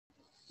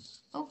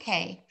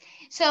Okay.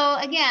 So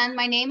again,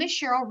 my name is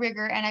Cheryl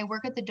Rigger and I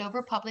work at the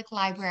Dover Public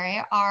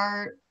Library.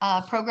 Our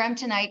program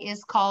tonight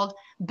is called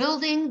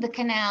Building the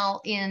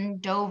Canal in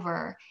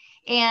Dover.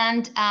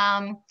 And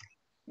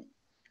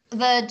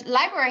the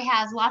library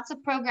has lots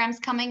of programs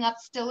coming up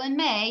still in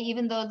May,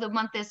 even though the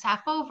month is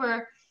half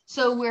over.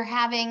 So we're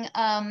having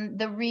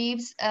the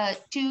Reeves,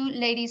 two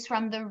ladies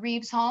from the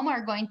Reeves home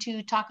are going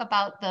to talk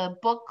about the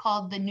book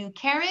called The New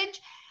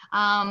Carriage.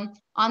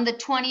 On the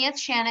 20th,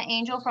 Shanna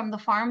Angel from the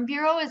Farm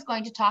Bureau is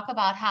going to talk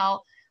about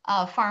how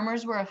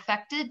farmers were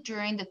affected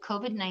during the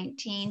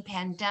COVID-19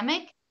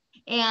 pandemic.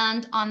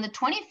 And on the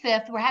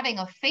 25th, we're having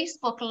a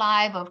Facebook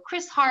Live of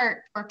Chris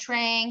Hart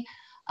portraying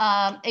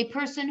a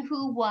person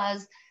who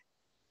was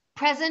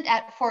present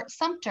at Fort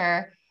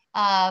Sumter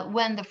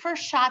when the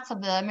first shots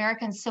of the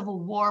American Civil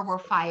War were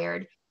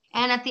fired.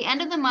 And at the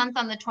end of the month,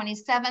 on the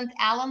 27th,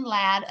 Alan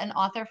Ladd, an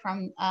author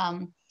from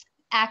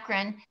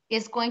Akron,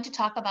 is going to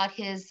talk about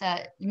his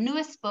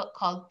newest book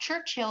called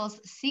Churchill's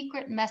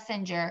Secret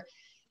Messenger.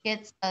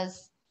 It's a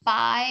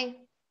spy,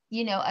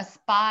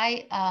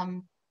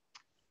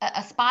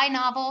 a spy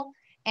novel,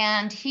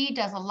 and he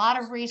does a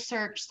lot of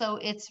research. So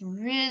it's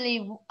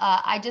really,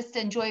 I just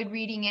enjoyed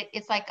reading it.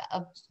 It's like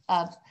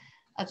a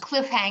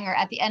cliffhanger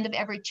at the end of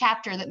every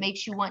chapter that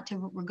makes you want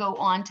to go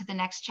on to the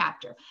next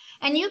chapter.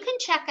 And you can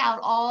check out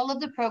all of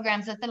the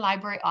programs that the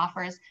library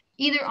offers,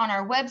 either on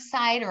our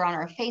website or on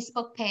our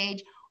Facebook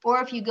page,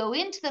 or if you go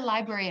into the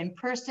library in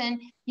person,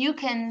 you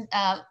can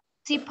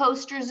see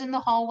posters in the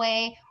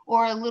hallway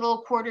or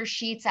little quarter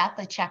sheets at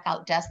the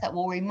checkout desk that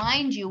will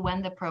remind you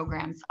when the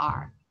programs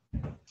are.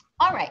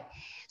 All right,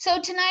 so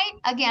tonight,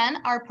 again,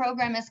 our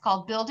program is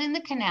called Building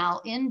the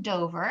Canal in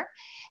Dover,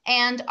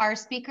 and our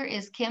speaker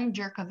is Kim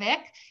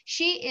Jurkovic.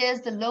 She is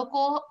the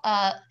local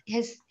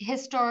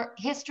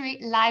history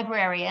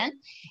librarian,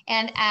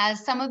 and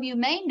as some of you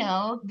may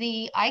know,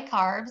 the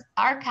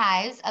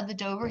archives of the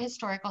Dover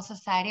Historical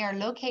Society are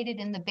located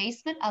in the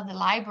basement of the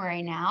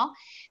library now,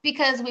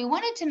 because we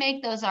wanted to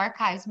make those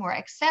archives more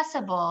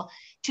accessible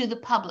to the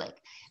public.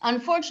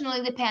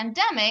 Unfortunately, the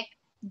pandemic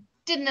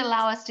didn't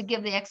allow us to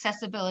give the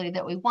accessibility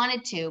that we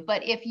wanted to.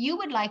 But if you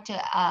would like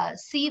to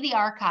see the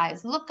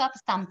archives, look up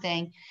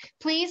something,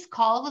 please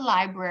call the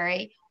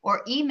library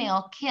or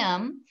email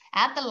Kim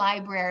at the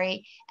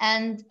library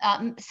and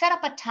set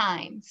up a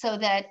time so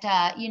that,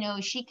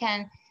 she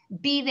can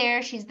be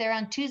there. She's there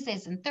on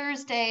Tuesdays and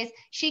Thursdays.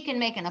 She can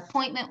make an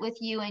appointment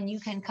with you and you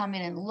can come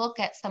in and look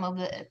at some of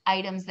the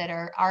items that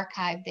are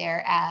archived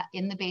there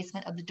in the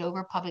basement of the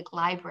Dover Public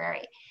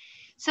Library.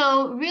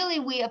 So really,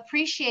 we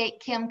appreciate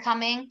Kim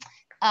coming.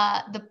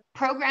 The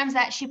programs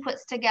that she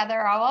puts together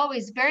are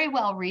always very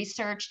well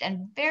researched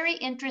and very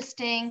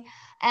interesting.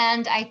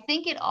 And I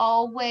think it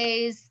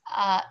always,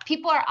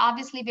 people are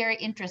obviously very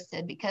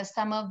interested because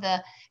some of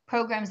the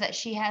programs that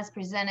she has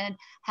presented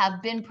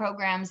have been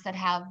programs that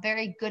have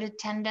very good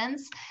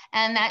attendance.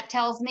 And that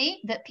tells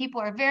me that people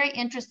are very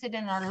interested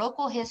in our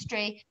local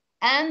history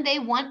and they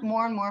want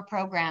more and more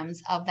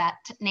programs of that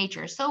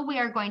nature. So we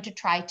are going to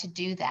try to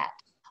do that.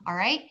 All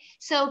right,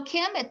 so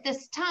Kim, at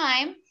this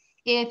time,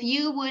 if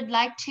you would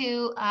like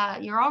to,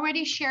 you're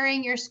already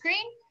sharing your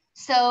screen,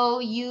 so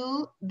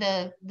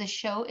the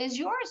show is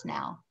yours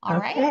now. All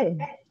right.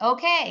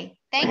 Okay,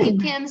 thank you,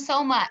 Kim,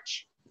 so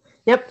much.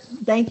 Yep,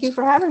 thank you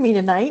for having me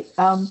tonight.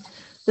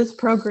 This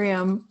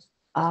program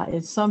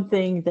is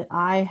something that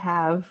I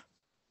have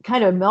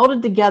kind of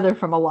melded together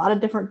from a lot of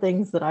different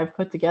things that I've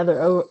put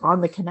together on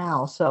the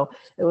canal, so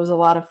it was a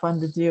lot of fun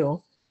to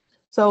do.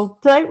 So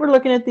tonight we're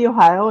looking at the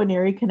Ohio and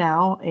Erie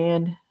Canal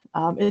and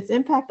its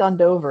impact on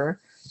Dover.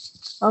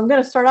 I'm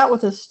going to start out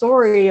with a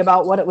story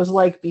about what it was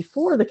like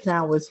before the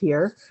canal was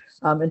here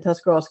in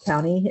Tuscarawas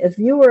County. If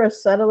you were a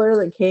settler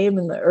that came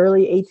in the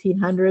early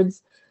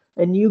 1800s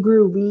and you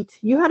grew wheat,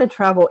 you had to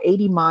travel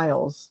 80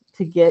 miles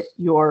to get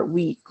your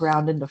wheat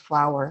ground into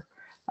flour.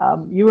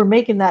 You were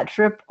making that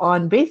trip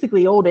on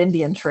basically old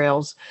Indian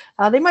trails.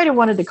 They might have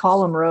wanted to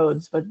call them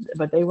roads, but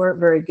they weren't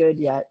very good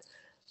yet.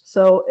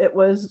 So it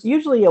was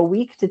usually a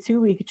week to 2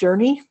 week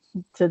journey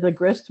to the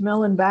grist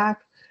mill and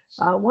back.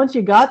 Once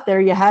you got there,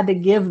 you had to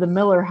give the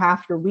miller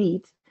half your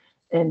wheat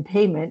in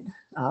payment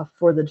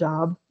for the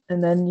job.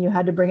 And then you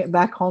had to bring it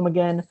back home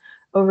again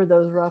over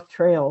those rough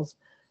trails.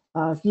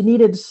 If you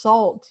needed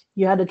salt,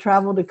 you had to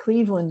travel to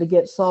Cleveland to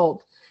get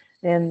salt.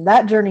 And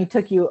that journey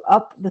took you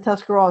up the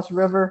Tuscarawas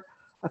River,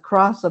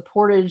 across a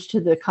portage to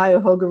the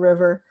Cuyahoga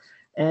River,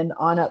 and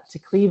on up to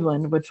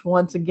Cleveland, which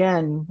once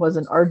again was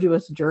an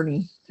arduous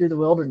journey through the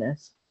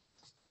wilderness.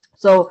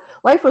 So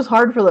life was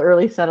hard for the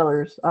early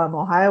settlers.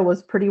 Ohio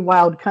was pretty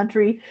wild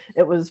country.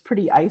 It was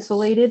pretty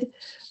isolated,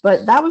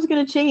 but that was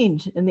going to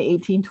change in the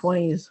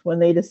 1820s when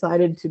they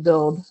decided to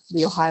build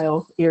the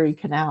Ohio-Erie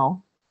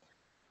Canal.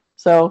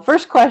 So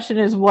first question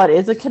is, what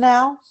is a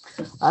canal?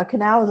 A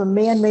canal is a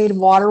man-made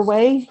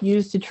waterway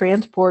used to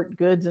transport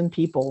goods and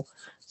people.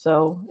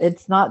 So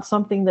it's not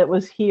something that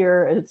was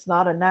here. It's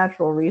not a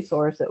natural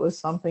resource. It was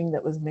something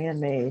that was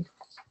man-made.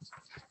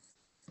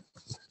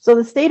 So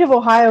the state of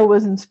Ohio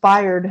was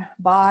inspired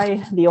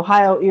by the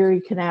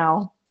Ohio-Erie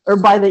Canal or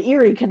by the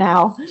Erie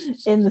Canal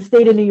in the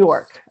state of New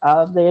York.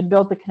 They had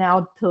built the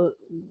canal to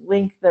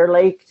link their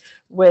lake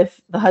with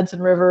the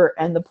Hudson River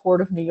and the Port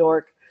of New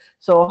York.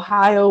 So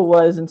Ohio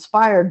was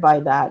inspired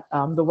by that,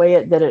 the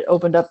way that it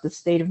opened up the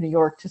state of New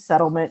York to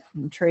settlement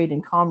and trade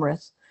and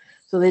commerce.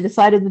 So they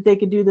decided that they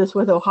could do this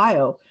with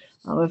Ohio.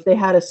 If they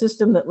had a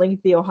system that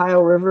linked the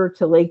Ohio River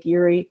to Lake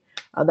Erie,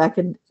 that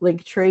could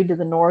link trade to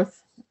the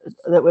north,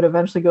 that would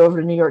eventually go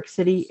over to New York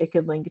City. It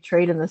could link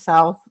trade in the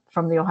south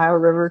from the Ohio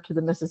River to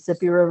the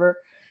Mississippi River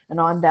and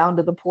on down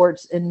to the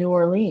ports in New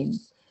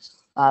Orleans.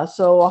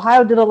 So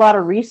Ohio did a lot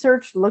of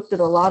research, looked at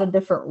a lot of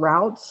different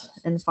routes,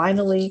 and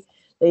finally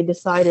they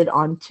decided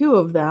on two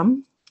of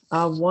them.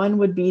 One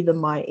would be the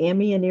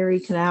Miami and Erie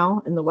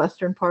Canal in the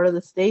western part of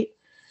the state,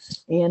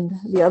 and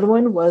the other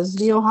one was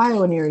the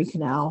Ohio and Erie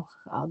Canal,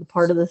 the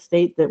part of the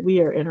state that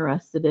we are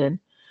interested in.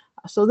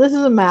 So this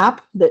is a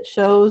map that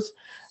shows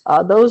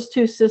those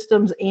two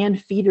systems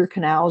and feeder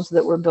canals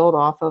that were built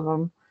off of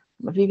them.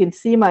 If you can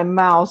see my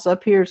mouse,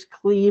 up here's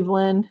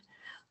Cleveland,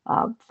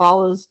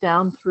 follows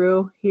down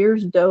through.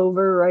 Here's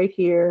Dover right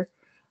here,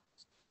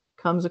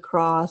 comes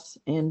across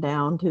and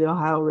down to the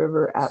Ohio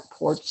River at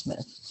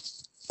Portsmouth.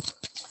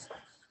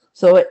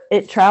 So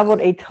it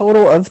traveled a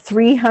total of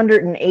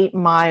 308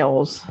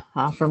 miles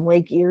from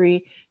Lake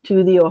Erie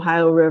to the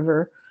Ohio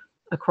River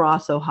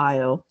across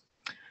Ohio.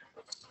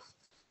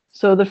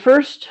 So the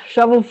first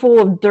shovelful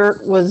of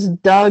dirt was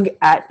dug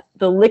at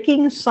the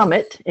Licking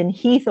Summit in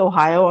Heath,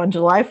 Ohio on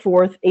July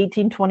 4th,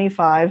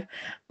 1825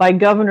 by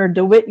Governor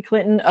DeWitt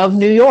Clinton of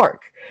New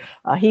York.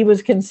 He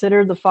was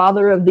considered the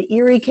father of the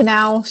Erie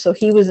Canal, so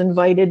he was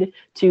invited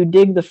to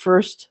dig the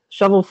first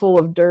shovelful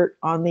of dirt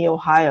on the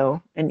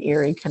Ohio and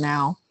Erie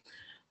Canal.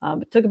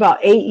 It took about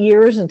 8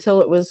 years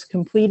until it was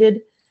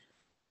completed,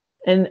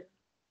 and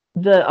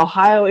the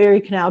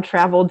Ohio-Erie Canal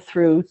traveled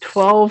through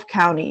 12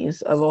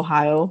 counties of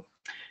Ohio: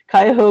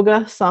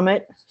 Cuyahoga,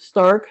 Summit,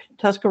 Stark,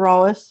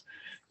 Tuscarawas,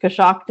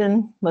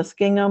 Coshocton,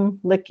 Muskingum,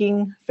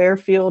 Licking,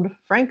 Fairfield,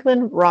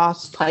 Franklin,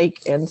 Ross,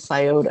 Pike, and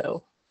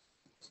Scioto.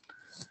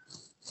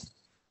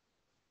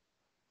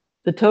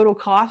 The total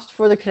cost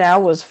for the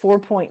canal was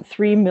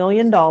 $4.3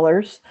 million.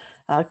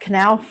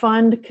 Canal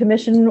Fund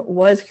Commission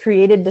was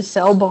created to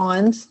sell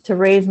bonds to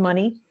raise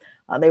money.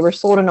 They were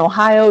sold in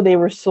Ohio, they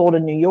were sold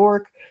in New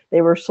York,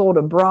 they were sold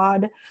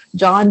abroad.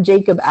 John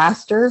Jacob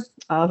Astor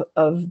of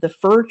the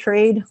fur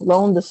trade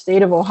loaned the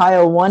state of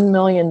Ohio $1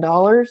 million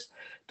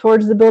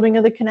towards the building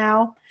of the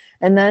canal.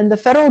 And then the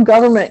federal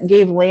government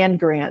gave land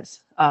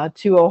grants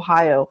to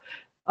Ohio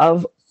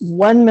of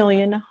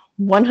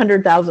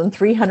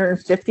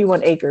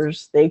 1,100,351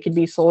 acres. They could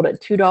be sold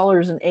at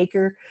 $2 an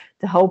acre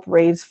to help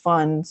raise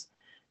funds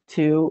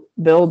to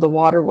build the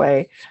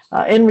waterway.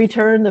 In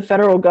return, the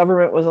federal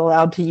government was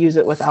allowed to use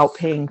it without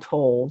paying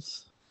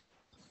tolls.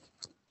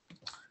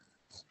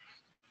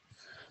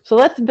 So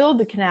let's build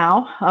the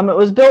canal. It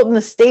was built in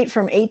the state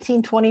from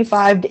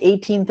 1825 to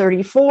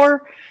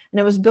 1834, and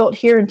it was built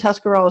here in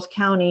Tuscarawas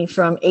County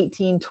from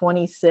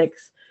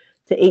 1826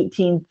 to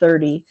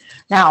 1830.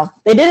 Now,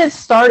 they didn't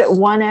start at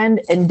one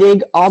end and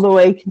dig all the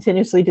way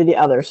continuously to the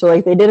other. So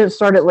like they didn't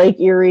start at Lake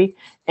Erie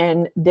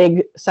and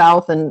dig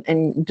south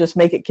and just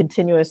make it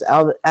continuous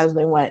as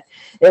they went.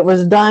 It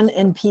was done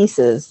in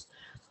pieces.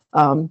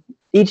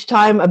 Each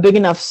time a big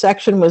enough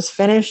section was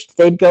finished,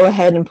 they'd go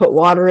ahead and put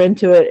water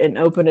into it and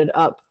open it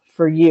up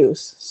for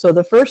use. So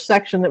the first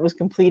section that was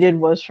completed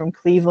was from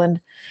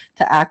Cleveland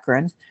to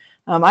Akron.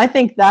 I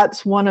think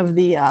that's one of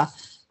the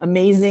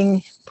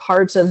amazing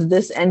parts of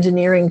this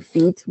engineering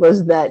feat,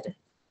 was that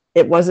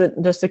it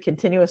wasn't just a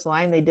continuous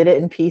line. They did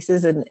it in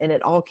pieces and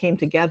it all came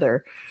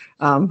together.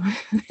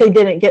 They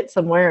didn't get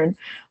somewhere and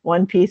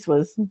one piece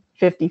was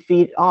 50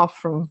 feet off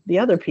from the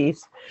other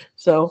piece.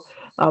 So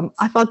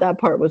I thought that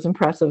part was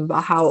impressive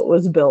about how it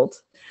was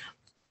built.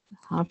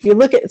 If you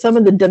look at some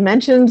of the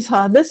dimensions,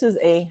 this is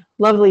a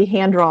lovely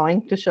hand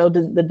drawing to show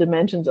the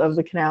dimensions of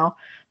the canal,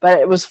 but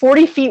it was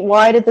 40 feet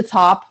wide at the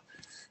top.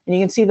 And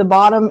you can see the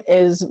bottom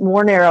is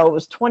more narrow. It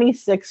was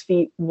 26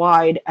 feet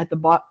wide at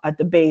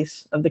the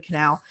base of the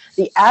canal.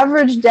 The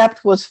average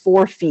depth was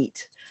 4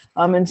 feet.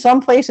 In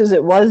some places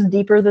it was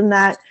deeper than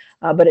that,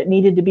 but it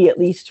needed to be at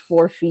least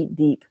 4 feet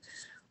deep.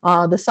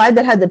 The side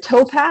that had the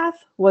towpath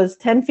was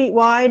 10 feet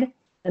wide,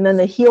 and then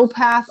the heel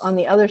path on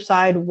the other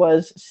side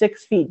was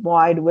 6 feet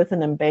wide with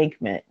an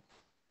embankment.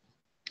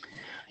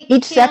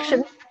 Each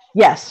section,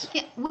 yes.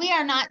 We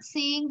are not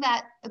seeing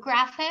that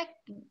graphic.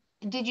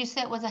 Did you say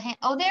it was a hand?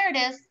 Oh, there it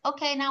is.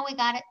 Okay, now we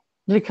got it.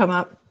 Did it come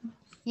up?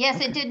 Yes,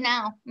 it did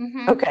now.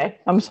 Mm-hmm. Okay,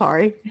 I'm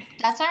sorry.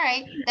 That's all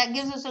right. That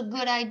gives us a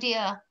good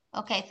idea.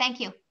 Okay, thank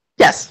you.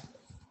 Yes.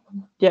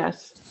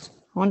 Yes.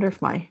 I wonder if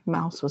my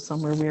mouse was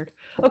somewhere weird.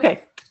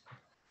 Okay.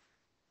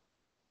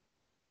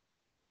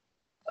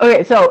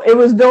 Okay, so it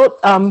was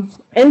built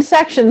in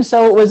sections,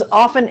 so it was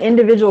often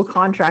individual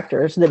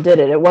contractors that did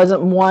it. It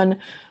wasn't one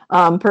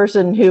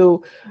person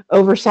who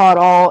oversaw it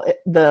all.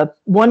 The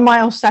 1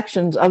 mile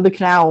sections of the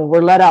canal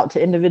were let out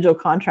to individual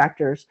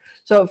contractors.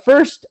 So at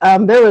first,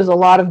 there was a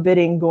lot of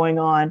bidding going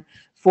on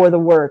for the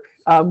work.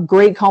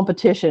 Great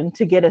competition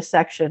to get a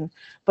section.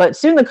 But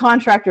soon the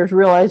contractors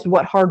realized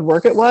what hard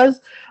work it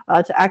was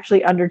to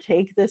actually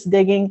undertake this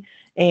digging,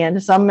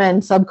 and some men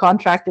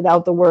subcontracted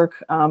out the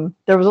work.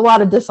 There was a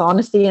lot of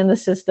dishonesty in the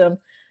system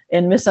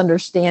and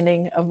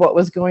misunderstanding of what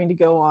was going to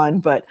go on,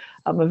 but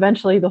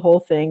eventually the whole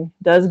thing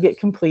does get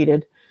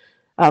completed.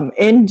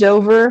 In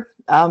Dover,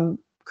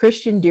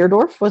 Christian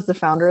Deerdorf was the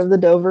founder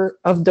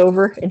of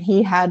Dover, and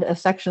he had a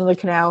section of the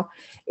canal.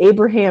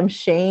 Abraham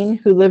Shane,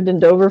 who lived in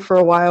Dover for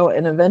a while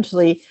and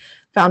eventually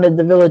founded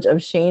the village of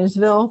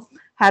Shanesville,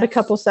 had a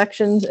couple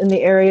sections in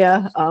the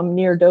area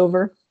near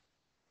Dover.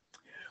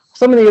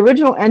 Some of the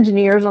original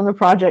engineers on the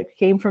project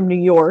came from New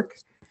York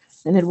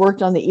and had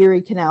worked on the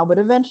Erie Canal, but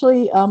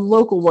eventually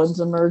local ones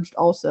emerged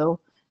also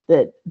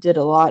that did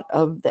a lot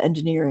of the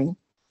engineering.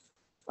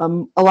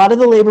 A lot of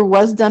the labor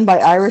was done by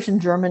Irish and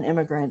German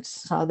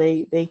immigrants.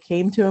 They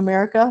came to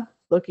America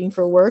looking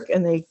for work,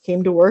 and they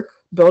came to work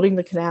building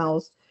the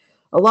canals.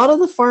 A lot of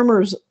the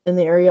farmers in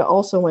the area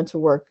also went to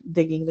work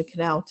digging the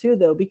canal too,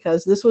 though,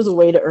 because this was a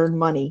way to earn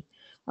money.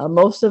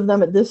 Most of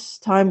them at this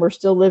time were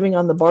still living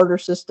on the barter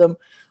system,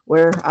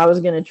 where I was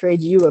going to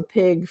trade you a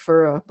pig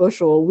for a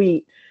bushel of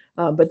wheat.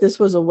 But this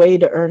was a way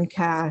to earn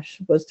cash,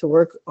 was to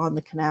work on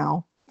the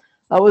canal.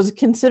 It was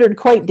considered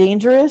quite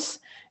dangerous,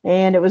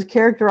 and it was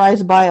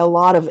characterized by a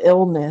lot of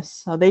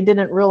illness. They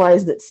didn't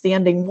realize that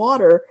standing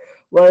water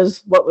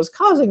was what was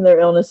causing their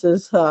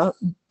illnesses,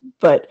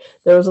 but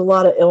there was a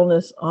lot of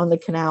illness on the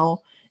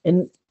canal.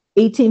 In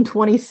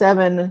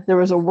 1827, there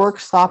was a work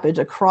stoppage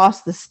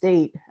across the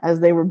state as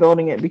they were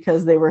building it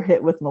because they were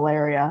hit with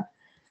malaria.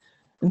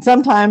 And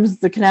sometimes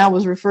the canal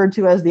was referred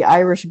to as the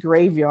Irish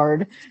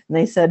graveyard, and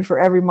they said for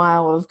every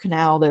mile of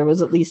canal there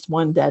was at least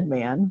one dead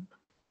man.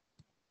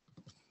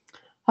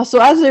 So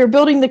as they were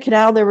building the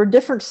canal, there were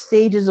different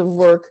stages of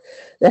work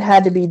that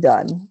had to be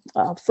done.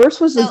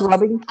 First was the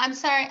grubbing. I'm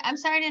sorry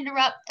to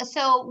interrupt.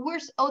 So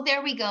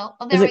there we go.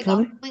 Oh, there we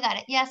go. We got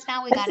it. Yes,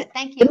 now we got it.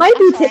 Thank you. It might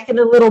be taking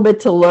a little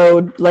bit to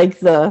load,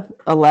 like a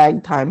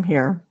lag time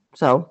here.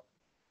 So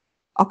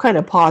I'll kind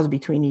of pause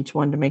between each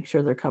one to make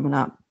sure they're coming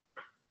up.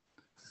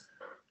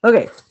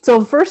 Okay,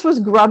 so first was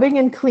grubbing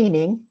and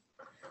cleaning.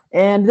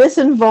 And this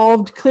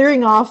involved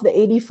clearing off the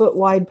 80-foot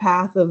wide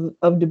path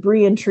of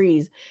debris and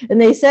trees.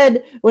 And they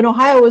said when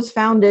Ohio was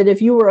founded,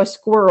 if you were a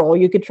squirrel,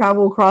 you could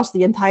travel across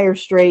the entire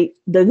state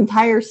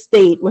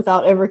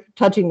without ever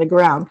touching the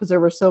ground because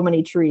there were so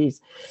many trees.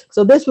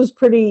 So this was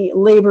pretty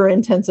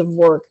labor-intensive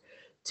work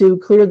to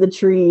clear the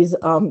trees.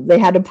 They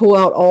had to pull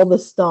out all the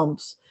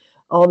stumps,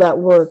 all that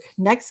work.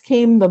 Next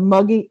came the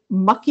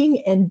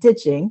mucking and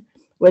ditching,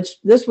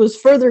 which this was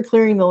further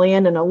clearing the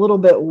land in a little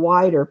bit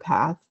wider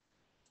path.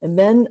 And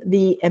then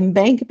the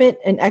embankment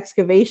and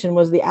excavation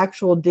was the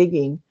actual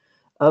digging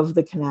of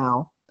the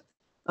canal.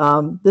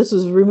 This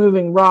was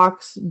removing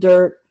rocks,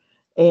 dirt,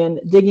 and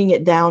digging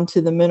it down to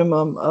the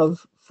minimum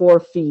of 4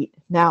 feet.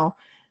 Now,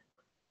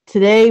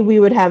 today we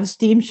would have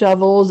steam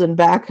shovels and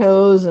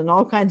backhoes and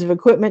all kinds of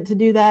equipment to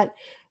do that.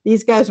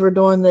 These guys were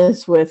doing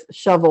this with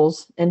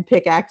shovels and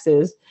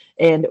pickaxes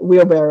and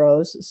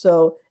wheelbarrows.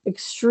 So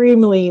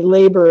extremely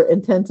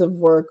labor-intensive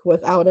work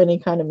without any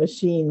kind of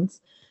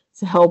machines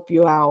to help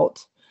you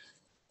out.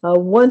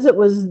 Once it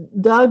was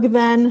dug,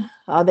 then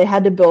they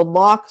had to build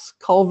locks,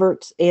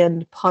 culverts,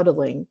 and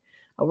puddling.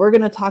 We're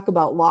going to talk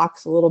about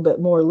locks a little bit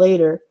more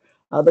later.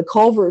 The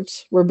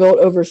culverts were built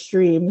over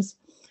streams,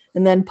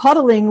 and then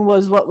puddling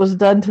was what was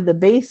done to the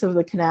base of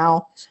the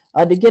canal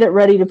to get it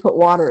ready to put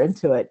water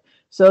into it.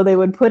 So they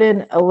would put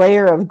in a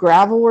layer of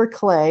gravel or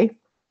clay,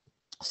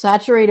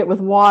 saturate it with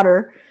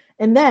water,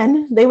 and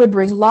then they would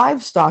bring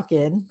livestock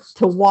in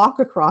to walk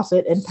across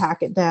it and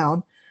pack it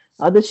down.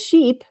 The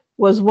sheep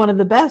was one of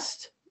the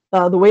best.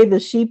 The way the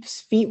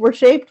sheep's feet were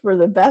shaped were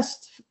the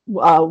best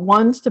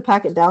ones to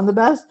pack it down the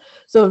best.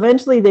 So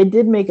eventually they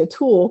did make a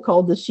tool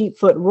called the sheep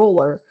foot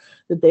roller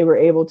that they were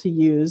able to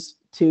use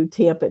to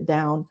tamp it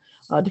down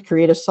to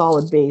create a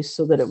solid base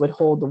so that it would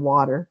hold the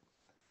water.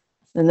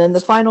 And then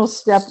the final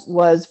step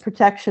was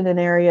protection in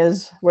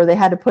areas where they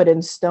had to put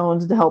in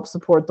stones to help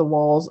support the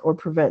walls or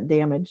prevent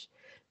damage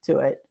to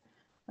it.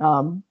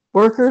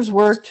 Workers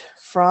worked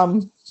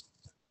from,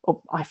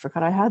 oh, I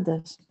forgot I had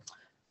this.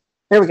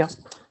 There we go.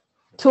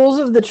 Tools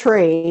of the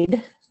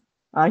trade.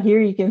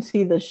 Here you can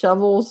see the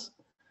shovels.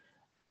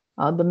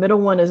 The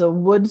middle one is a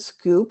wood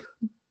scoop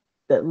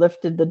that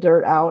lifted the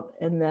dirt out,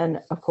 and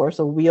then, of course,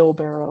 a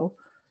wheelbarrow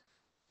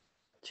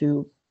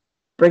to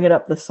bring it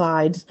up the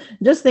sides.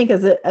 Just think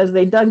as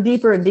they dug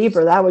deeper and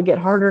deeper, that would get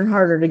harder and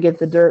harder to get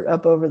the dirt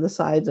up over the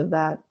sides of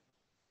that.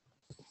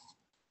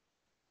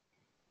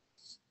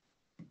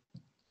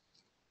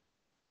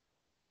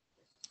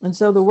 And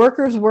so the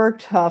workers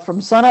worked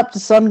from sunup to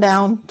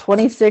sundown,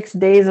 26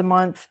 days a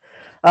month.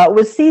 It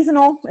was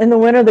seasonal. In the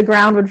winter, the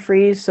ground would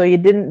freeze, so you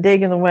didn't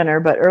dig in the winter,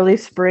 but early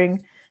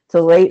spring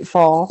to late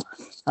fall.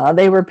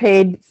 They were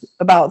paid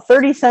about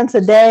 30 cents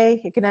a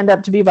day. It can end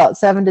up to be about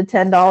 $7 to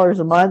 $10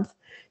 a month.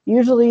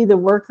 Usually the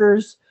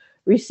workers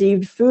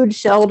received food,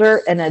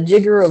 shelter, and a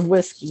jigger of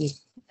whiskey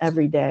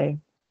every day.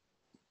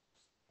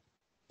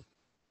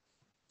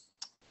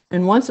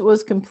 And once it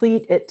was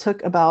complete, it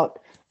took about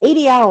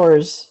 80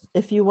 hours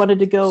if you wanted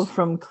to go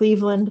from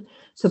Cleveland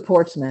to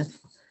Portsmouth.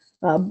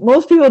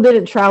 Most people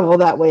didn't travel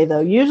that way,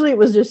 though. Usually it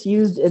was just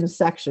used in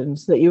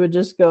sections that you would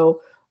just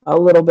go a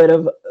little bit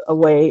of a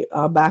way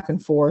back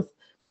and forth,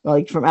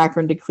 like from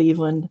Akron to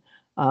Cleveland,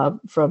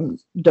 from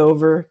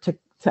Dover to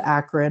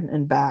Akron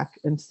and back,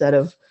 instead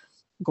of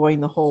going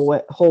the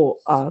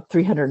whole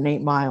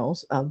 308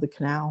 miles of the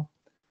canal.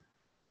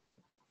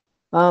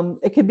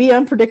 It could be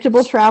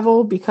unpredictable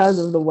travel because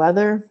of the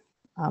weather.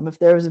 If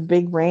there was a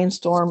big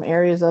rainstorm,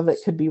 areas of it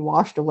could be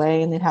washed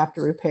away and they'd have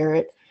to repair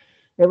it.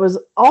 It was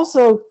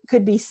also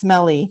could be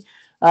smelly.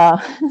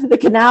 The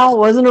canal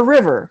wasn't a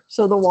river,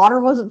 so the water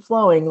wasn't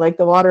flowing like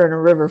the water in a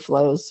river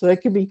flows, so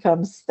it could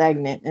become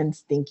stagnant and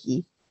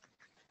stinky.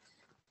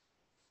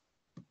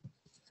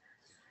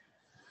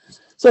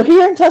 So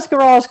here in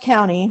Tuscarawas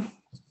County,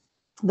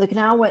 the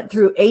canal went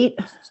through 8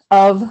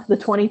 of the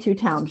 22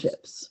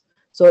 townships.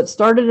 So it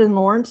started in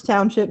Lawrence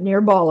Township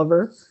near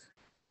Bolivar,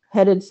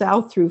 headed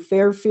south through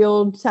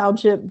Fairfield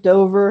Township,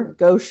 Dover,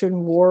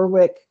 Goshen,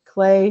 Warwick,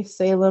 Clay,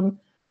 Salem,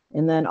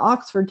 and then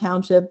Oxford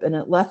Township, and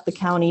it left the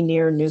county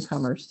near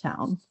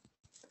Newcomerstown.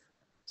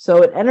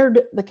 So it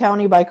entered the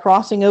county by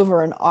crossing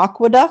over an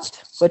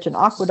aqueduct, which an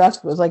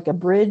aqueduct was like a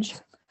bridge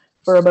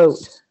for a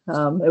boat.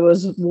 It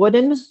was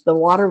wooden, the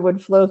water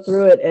would flow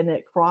through it, and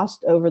it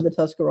crossed over the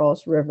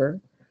Tuscarawas River.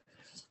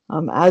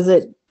 As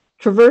it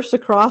traversed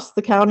across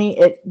the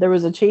county, there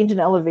was a change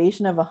in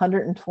elevation of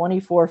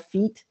 124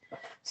 feet,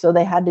 so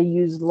they had to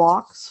use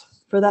locks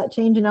for that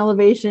change in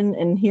elevation.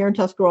 And here in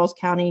Tuscarawas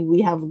County,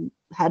 we have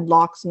had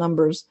locks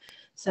numbers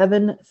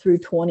 7 through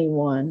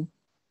 21.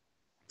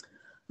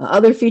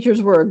 Other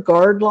features were a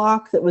guard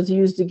lock that was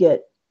used to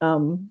get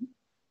in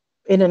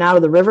and out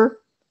of the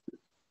river.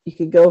 You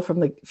could go from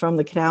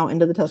the canal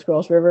into the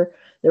Tuscarawas River.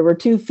 There were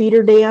 2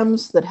 feeder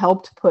dams that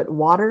helped put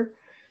water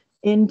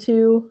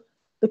into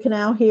the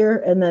canal here,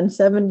 and then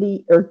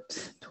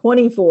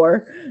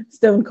 24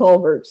 stone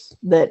culverts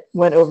that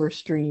went over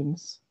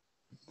streams.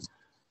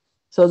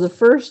 So the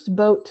first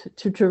boat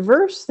to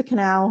traverse the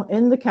canal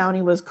in the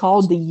county was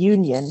called the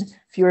Union.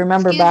 If you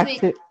remember I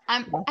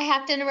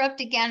have to interrupt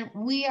again.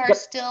 We are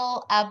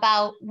still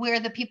about where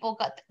the people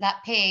that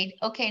paid.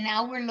 Okay,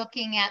 now we're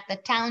looking at the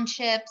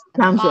townships.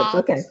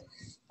 Okay.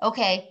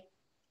 Okay.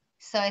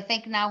 So I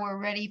think now we're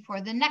ready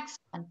for the next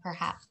one,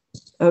 perhaps.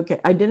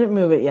 Okay, I didn't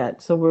move it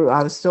yet, so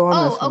I was still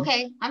on this one.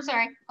 Okay. I'm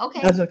sorry.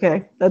 Okay. That's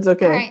okay. That's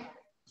okay. All right.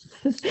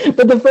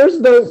 But the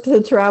first boat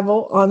to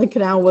travel on the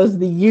canal was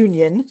the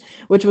Union,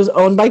 which was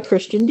owned by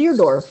Christian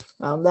Deerdorf.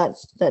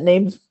 That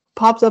name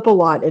pops up a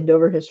lot in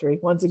Dover history.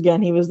 Once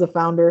again, he was the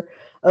founder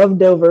of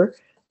Dover.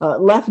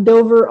 Left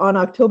Dover on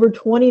October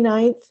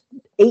 29th,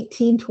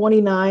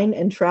 1829,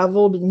 and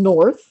traveled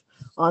north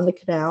on the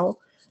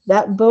canal.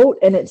 That boat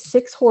and its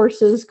 6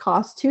 horses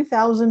cost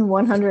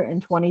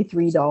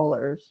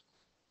 $2,123.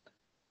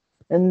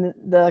 And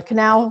the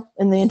canal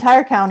in the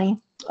entire county,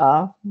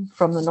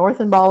 from the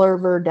north in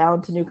Bolivar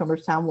down to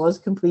Newcomerstown, was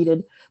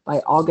completed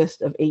by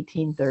August of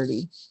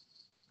 1830.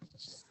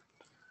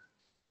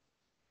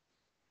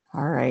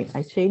 All right,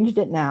 I changed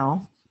it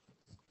now.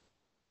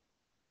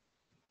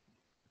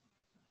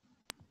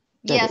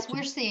 Yes,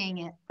 we're seeing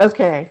it.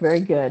 Okay, very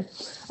good.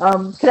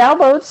 Canal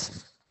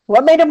boats,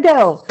 what made them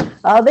go?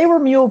 They were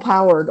mule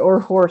powered or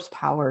horse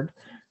powered.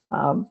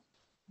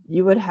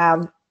 You would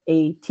have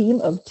a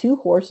team of 2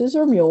 horses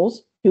or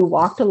mules who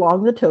walked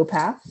along the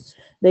towpath.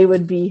 They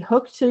would be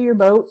hooked to your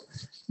boat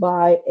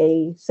by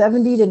a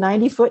 70 to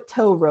 90 foot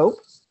tow rope.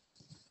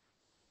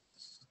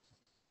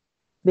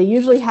 They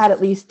usually had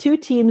at least 2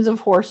 teams of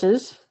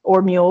horses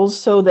or mules,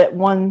 so that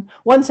one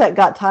set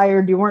got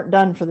tired, you weren't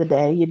done for the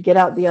day. You'd get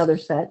out the other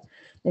set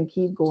and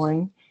keep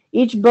going.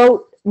 Each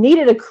boat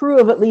needed a crew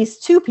of at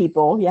least 2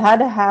 people. You had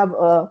to have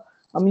a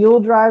mule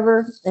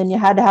driver, and you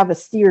had to have a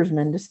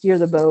steersman to steer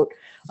the boat.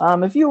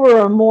 If you were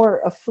a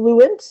more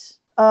affluent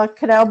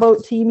canal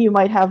boat team, you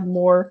might have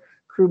more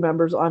crew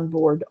members on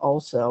board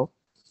also.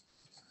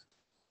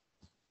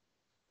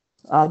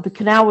 The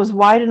canal was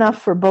wide enough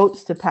for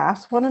boats to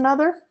pass one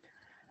another.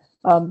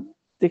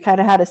 They kind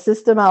of had a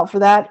system out for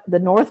that. The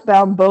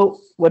northbound boat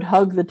would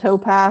hug the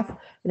towpath,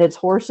 and its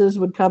horses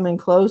would come in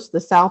close.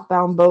 The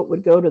southbound boat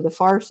would go to the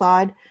far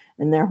side,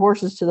 and their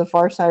horses to the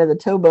far side of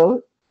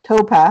the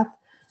towpath.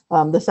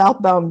 The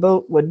southbound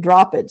boat would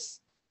drop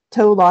its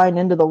tow line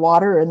into the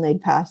water, and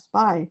they'd pass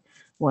by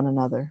one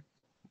another.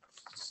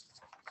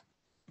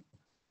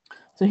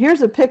 So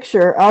here's a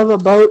picture of a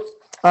boat.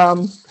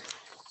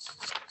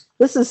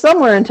 This is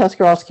somewhere in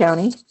Tuscarawas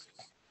County.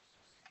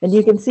 And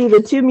you can see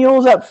the 2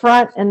 mules up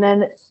front, and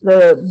then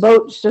the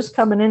boat's just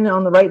coming in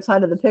on the right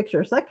side of the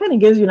picture. So that kind of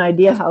gives you an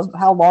idea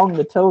how long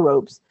the tow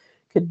ropes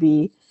could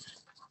be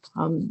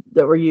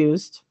that were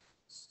used.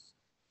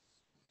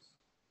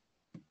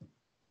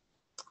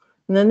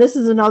 And then this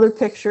is another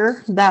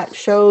picture that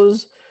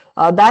shows,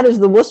 that is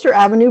the Worcester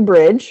Avenue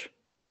Bridge.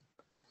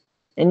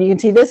 And you can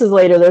see this is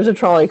later, there's a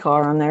trolley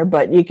car on there,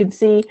 but you can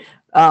see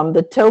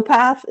the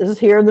towpath is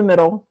here in the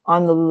middle.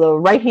 On the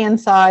right-hand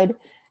side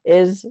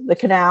is the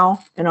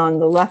canal, and on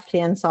the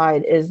left-hand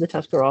side is the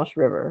Tuscarawas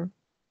River.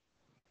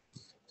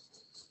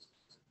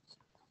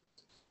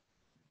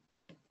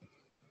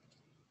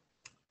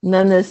 And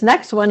then this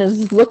next one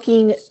is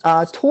looking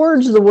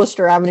towards the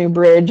Worcester Avenue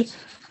Bridge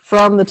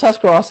from the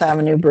Tuscarawas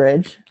Avenue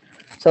Bridge.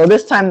 So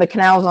this time the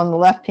canal is on the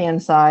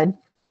left-hand side,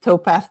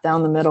 towpath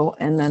down the middle,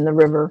 and then the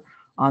river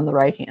on the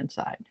right-hand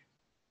side.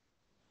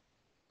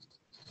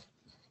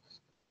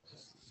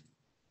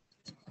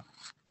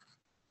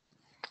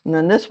 And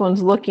then this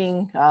one's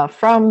looking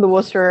from the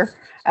Worcester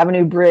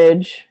Avenue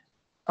Bridge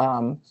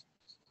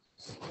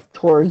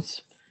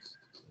towards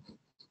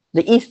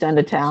the east end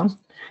of town.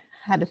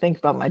 Had to think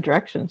about my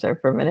directions there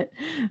for a minute.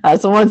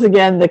 So once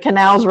again, the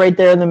canal's right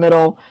there in the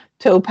middle,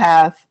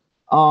 towpath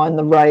on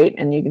the right,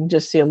 and you can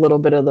just see a little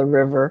bit of the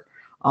river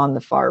on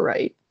the far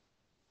right.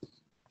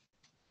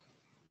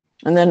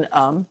 And then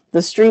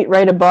the street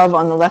right above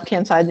on the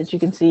left-hand side that you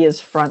can see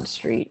is Front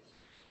Street.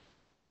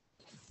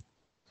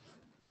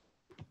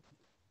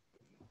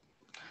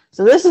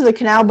 So this is a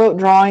canal boat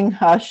drawing,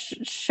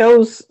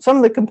 shows some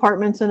of the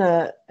compartments in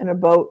a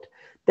boat.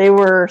 They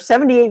were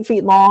 78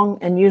 feet long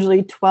and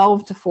usually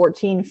 12 to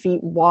 14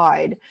 feet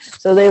wide.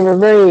 So they were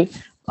very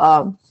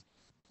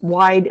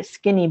wide,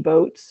 skinny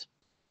boats.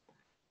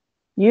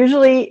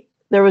 Usually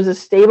there was a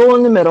stable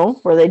in the middle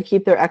where they'd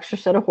keep their extra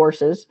set of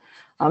horses.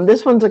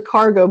 This one's a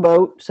cargo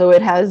boat, so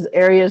it has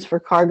areas for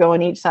cargo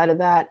on each side of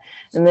that.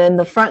 And then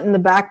the front and the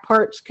back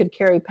parts could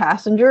carry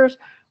passengers,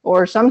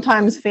 or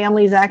sometimes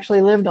families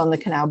actually lived on the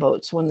canal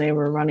boats when they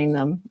were running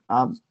them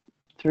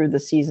through the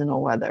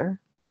seasonal weather.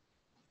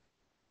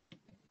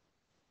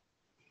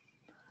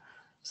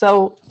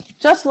 So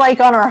just like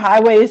on our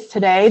highways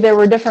today, there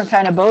were different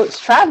kind of boats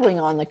traveling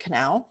on the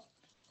canal.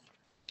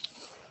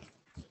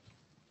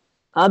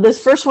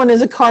 This first one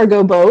is a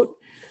cargo boat,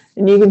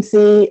 and you can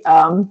see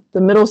the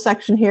middle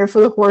section here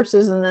for the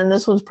horses, and then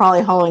this one's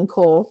probably hauling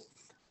coal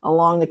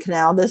along the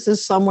canal. This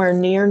is somewhere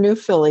near New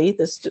Philly,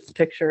 this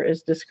picture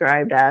is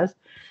described as.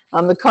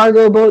 The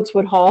cargo boats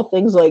would haul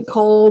things like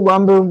coal,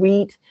 lumber,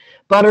 wheat,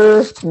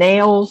 butter,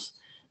 nails,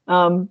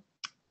 and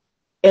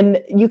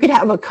you could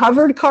have a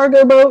covered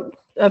cargo boat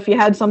if you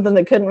had something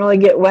that couldn't really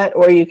get wet,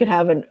 or you could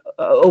have an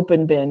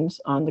open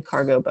bins on the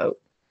cargo boat.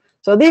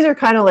 So these are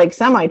kind of like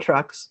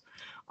semi-trucks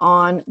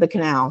on the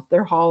canal.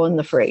 They're hauling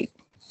the freight.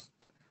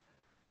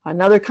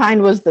 Another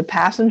kind was the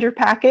passenger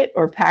packet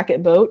or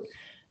packet boat.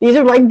 These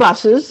are like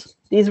buses.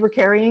 These were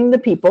carrying the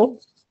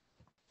people.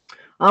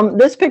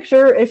 This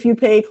picture, if you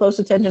pay close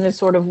attention, is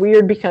sort of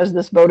weird because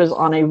this boat is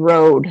on a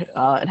road.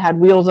 It had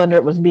wheels under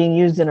it, was being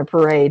used in a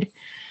parade.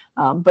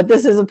 But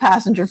this is a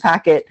passenger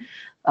packet.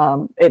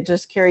 It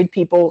just carried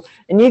people.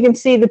 And you can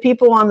see the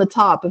people on the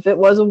top. If it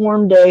was a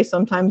warm day,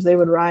 sometimes they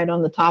would ride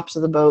on the tops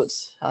of the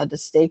boats to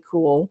stay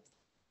cool.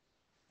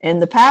 And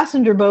the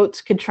passenger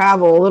boats could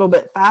travel a little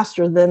bit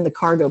faster than the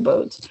cargo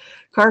boats.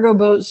 Cargo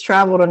boats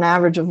traveled an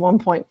average of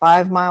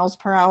 1.5 miles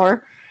per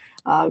hour.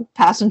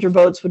 Passenger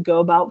boats would go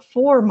about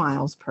 4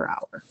 miles per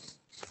hour.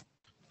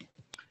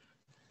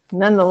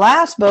 And then the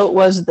last boat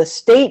was the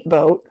state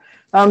boat.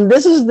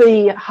 This is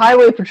the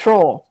highway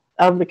patrol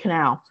of the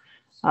canal.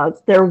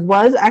 There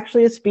was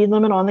actually a speed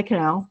limit on the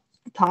canal.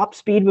 The top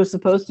speed was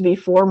supposed to be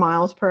 4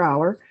 miles per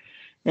hour.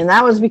 And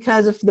that was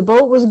because if the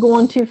boat was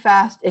going too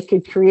fast, it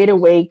could create a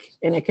wake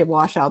and it could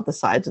wash out the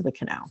sides of the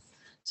canal.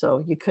 So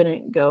you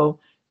couldn't go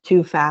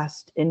too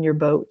fast in your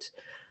boat.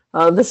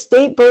 The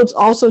state boats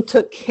also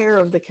took care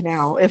of the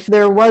canal. If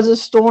there was a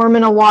storm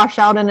and a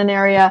washout in an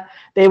area,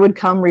 they would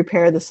come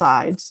repair the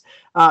sides.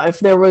 If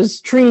there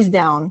was trees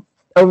down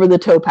over the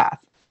towpath,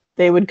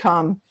 they would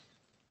come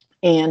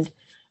and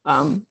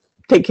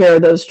take care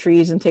of those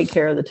trees and take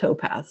care of the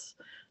towpaths.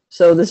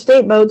 So the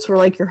state boats were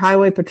like your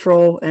highway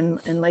patrol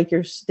and like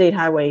your state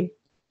highway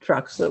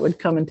trucks that would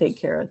come and take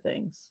care of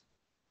things.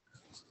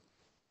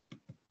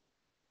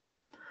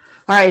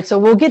 All right, so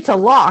we'll get to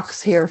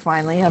locks here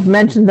finally. I've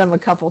mentioned them a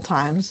couple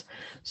times.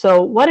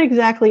 So what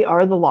exactly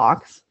are the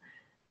locks?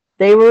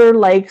 They were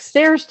like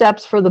stair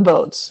steps for the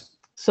boats.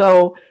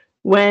 So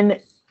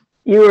when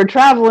you were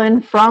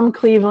traveling from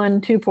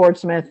Cleveland to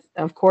Portsmouth,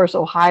 of course,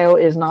 Ohio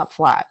is not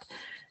flat.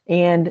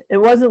 And it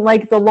wasn't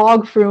like the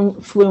log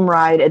flume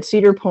ride at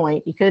Cedar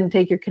Point. You couldn't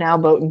take your canal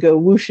boat and go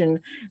whooshing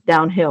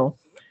downhill.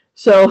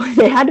 So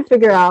they had to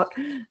figure out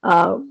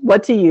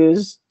what to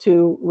use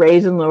to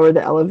raise and lower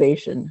the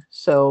elevation.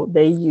 So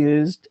they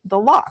used the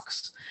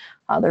locks.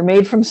 They're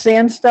made from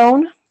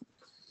sandstone,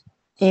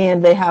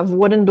 and they have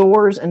wooden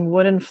doors and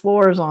wooden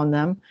floors on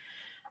them.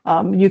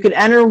 You could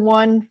enter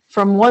one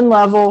from one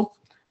level.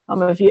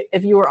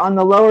 If you were on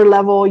the lower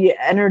level, you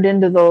entered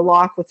into the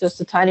lock with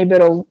just a tiny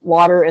bit of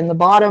water in the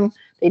bottom.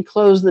 They'd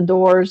close the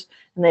doors,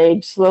 and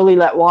they'd slowly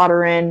let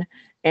water in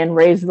and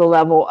raise the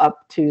level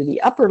up to the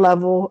upper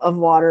level of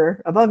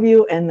water above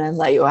you, and then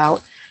let you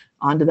out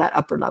onto that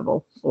upper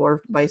level,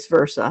 or vice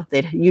versa.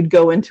 You'd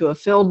go into a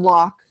filled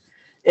lock.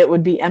 It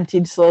would be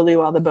emptied slowly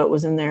while the boat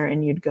was in there,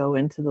 and you'd go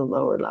into the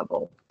lower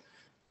level.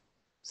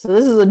 So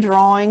this is a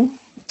drawing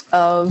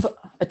of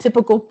a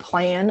typical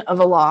plan of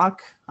a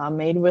lock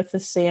made with the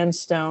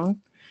sandstone.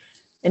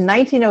 In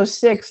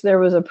 1906, there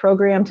was a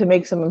program to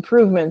make some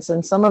improvements,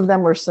 and some of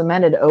them were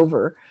cemented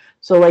over.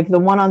 So like the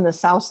one on the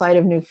south side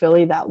of New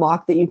Philly, that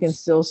lock that you can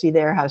still see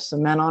there has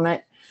cement on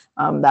it.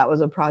 That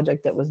was a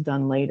project that was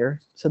done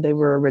later. So they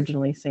were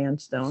originally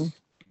sandstone.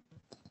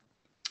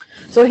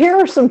 So here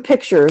are some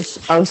pictures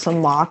of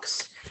some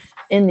locks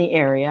in the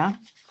area.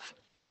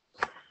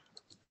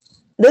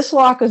 This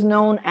lock is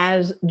known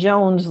as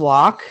Jones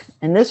Lock,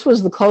 and this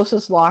was the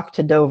closest lock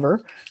to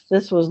Dover.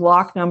 This was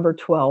lock number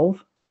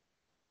 12.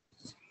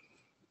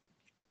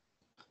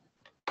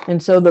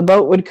 And so the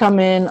boat would come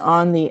in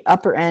on the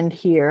upper end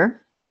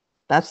here.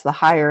 That's the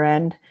higher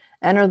end.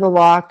 Enter the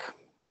lock,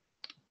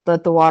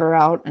 let the water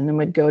out, and then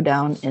we'd go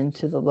down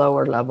into the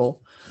lower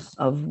level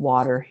of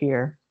water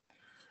here.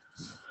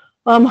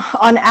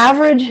 On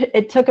average,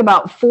 it took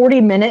about 40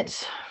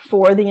 minutes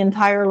for the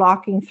entire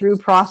locking through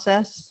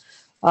process.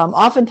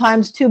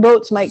 Oftentimes, two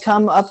boats might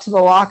come up to the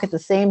lock at the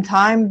same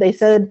time. They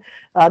said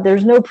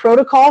there's no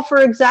protocol for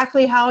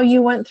exactly how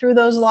you went through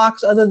those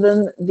locks other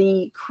than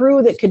the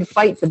crew that could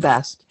fight the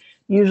best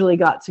usually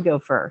got to go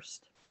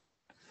first.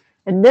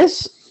 And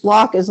this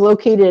lock is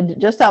located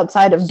just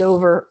outside of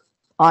Dover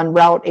on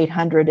Route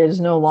 800. It is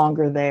no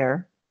longer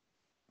there.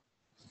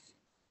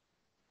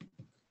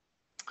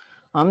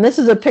 This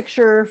is a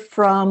picture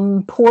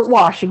from Port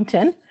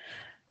Washington.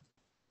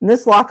 And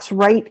this lock's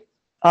right,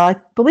 I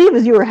believe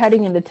as you were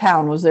heading into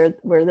town was there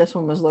where this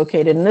one was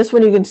located. And this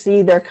one you can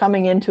see they're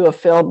coming into a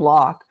filled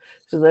lock.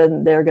 So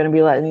then they're going to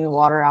be letting the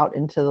water out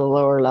into the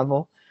lower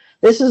level.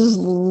 This is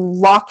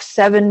lock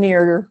 7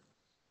 near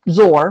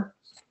Zor.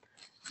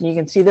 And you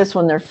can see this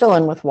one they're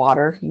filling with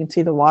water. You can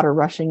see the water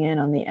rushing in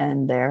on the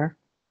end there.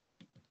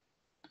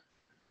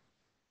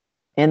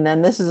 And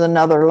then this is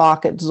another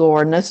lock at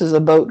Zor, and this is a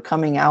boat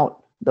coming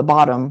out the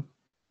bottom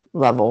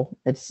level.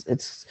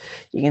 It's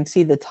you can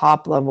see the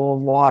top level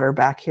of water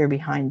back here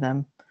behind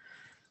them.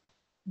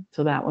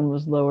 So that one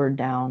was lowered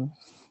down.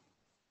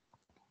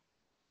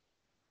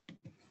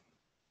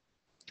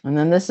 And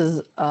then this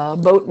is a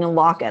boat in a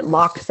lock at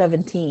lock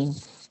 17.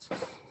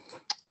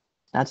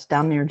 That's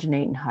down near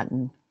Jeanette and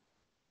Hutton.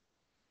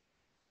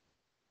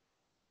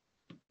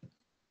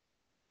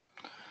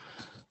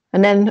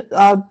 And then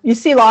you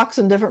see locks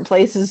in different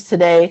places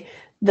today.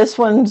 This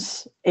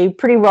one's a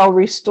pretty well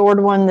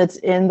restored one that's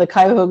in the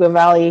Cuyahoga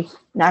Valley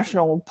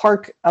National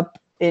Park up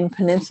in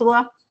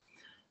Peninsula.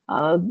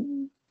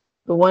 The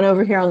one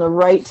over here on the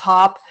right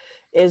top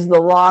is the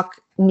lock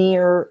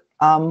near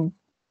Canal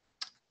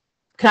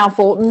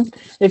Fulton.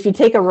 If you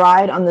take a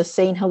ride on the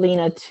St.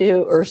 Helena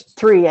 2 or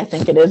 3, I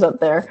think it is up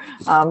there,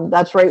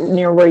 that's right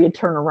near where you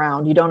turn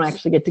around. You don't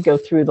actually get to go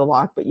through the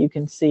lock, but you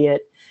can see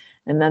it.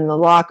 And then the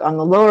lock on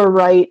the lower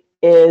right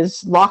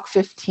is lock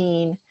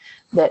 15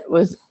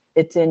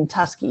 it's in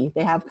Tusky.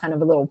 They have kind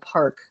of a little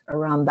park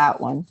around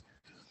that one.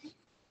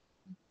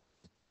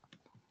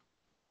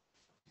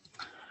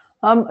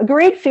 A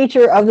great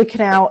feature of the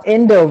canal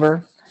in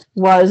Dover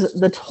was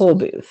the toll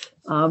booth.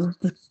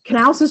 The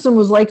canal system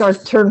was like our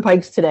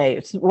turnpikes today.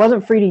 It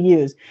wasn't free to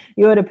use.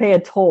 You had to pay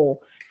a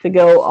toll to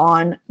go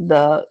on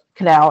the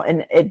canal,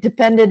 and it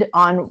depended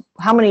on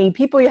how many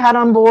people you had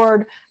on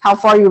board, how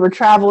far you were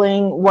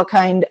traveling, what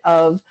kind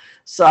of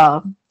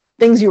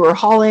things you were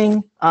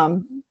hauling.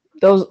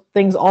 Those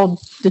things all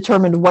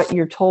determined what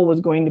your toll was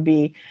going to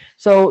be.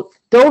 So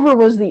Dover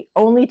was the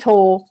only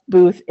toll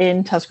booth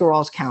in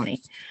Tuscarawas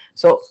County.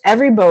 So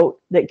every boat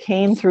that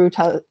came through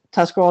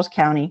Tuscarawas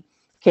County,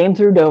 came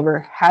through Dover,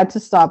 had to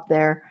stop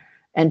there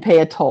and pay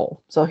a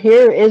toll. So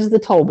here is the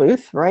toll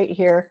booth right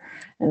here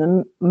in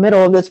the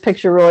middle of this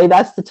picture, really.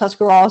 That's the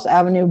Tuscarawas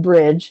Avenue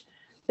Bridge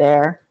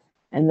there.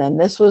 And then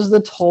this was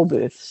the toll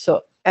booth.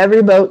 So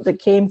every boat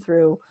that came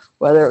through,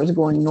 whether it was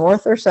going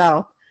north or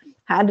south,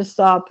 had to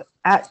stop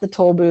at the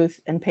toll booth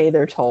and pay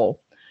their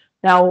toll.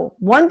 Now,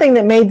 one thing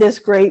that made this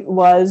great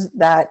was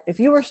that if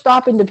you were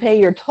stopping to pay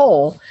your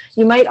toll,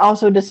 you might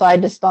also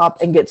decide to stop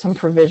and get some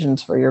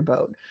provisions for your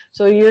boat.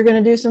 So you're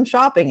going to do some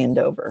shopping in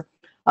Dover.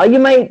 You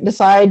might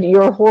decide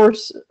your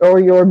horse or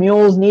your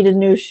mules needed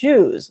new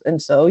shoes,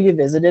 and so you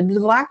visited the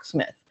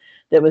blacksmith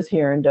that was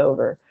here in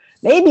Dover.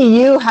 Maybe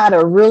you had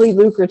a really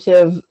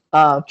lucrative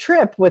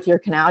trip with your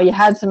canal. You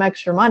had some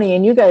extra money,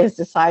 and you guys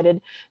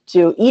decided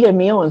to eat a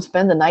meal and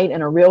spend the night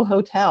in a real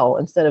hotel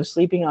instead of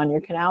sleeping on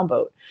your canal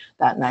boat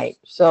that night.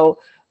 So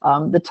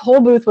the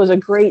toll booth was a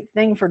great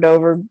thing for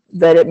Dover,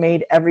 that it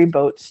made every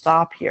boat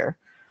stop here.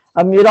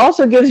 It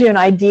also gives you an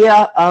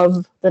idea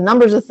of the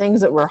numbers of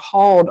things that were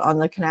hauled on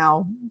the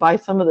canal by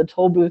some of the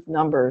toll booth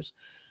numbers.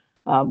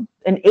 In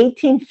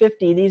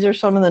 1850, these are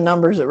some of the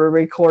numbers that were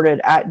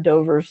recorded at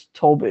Dover's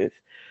toll booth.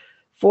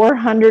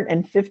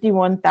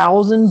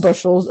 451,000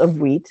 bushels of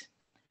wheat,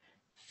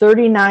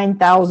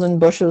 39,000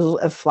 bushels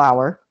of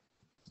flour,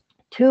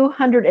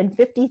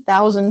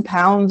 250,000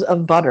 pounds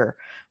of butter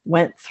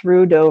went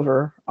through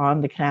Dover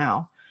on the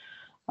canal,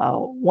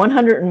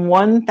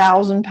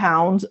 101,000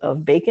 pounds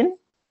of bacon,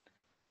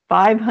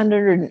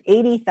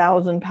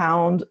 580,000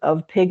 pounds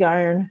of pig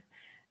iron,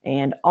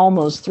 and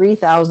almost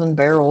 3,000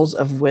 barrels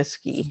of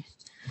whiskey.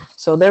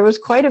 So there was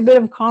quite a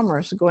bit of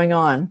commerce going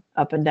on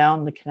up and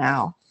down the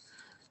canal.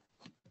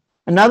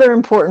 Another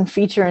important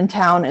feature in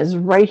town is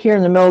right here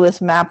in the middle of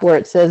this map where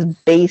it says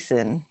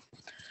basin.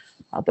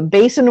 The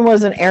basin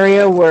was an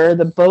area where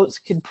the boats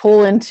could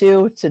pull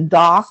into to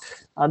dock.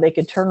 They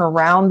could turn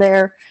around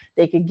there.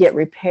 They could get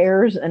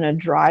repairs in a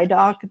dry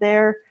dock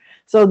there.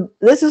 So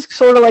this is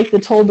sort of like the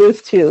toll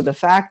booth too. The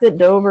fact that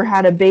Dover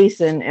had a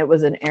basin, it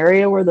was an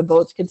area where the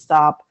boats could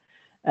stop,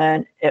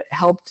 and it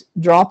helped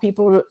draw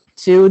people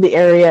to the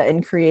area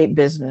and create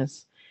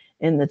business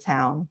in the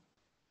town.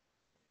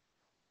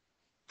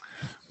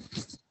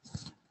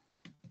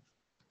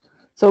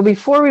 So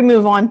before we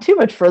move on too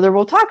much further,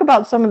 we'll talk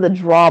about some of the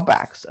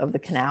drawbacks of the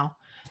canal.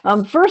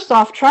 First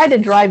off, try to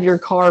drive your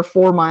car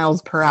 4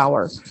 miles per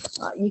hour.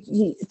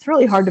 It's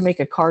really hard to make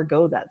a car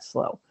go that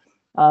slow.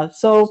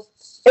 So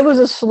it was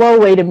a slow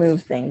way to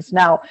move things.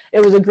 Now,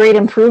 it was a great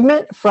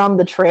improvement from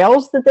the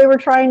trails that they were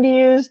trying to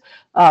use,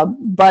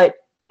 but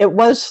it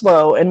was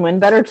slow. And when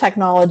better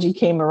technology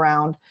came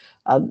around,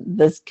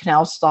 this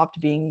canal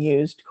stopped being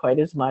used quite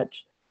as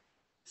much.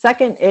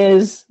 Second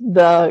is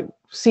the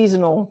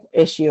seasonal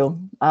issue.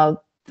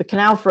 The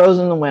canal froze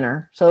in the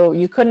winter, so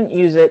you couldn't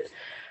use it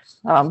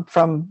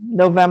from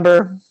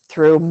November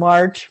through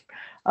March,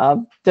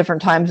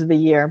 different times of the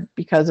year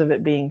because of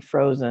it being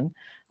frozen.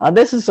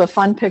 This is a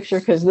fun picture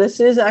because this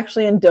is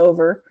actually in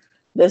Dover.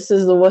 This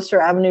is the Worcester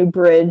Avenue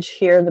Bridge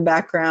here in the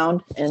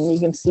background, and you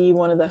can see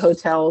one of the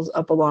hotels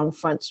up along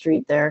Front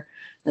Street there.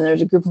 And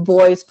there's a group of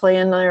boys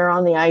playing there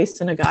on the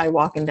ice and a guy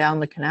walking down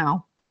the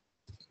canal.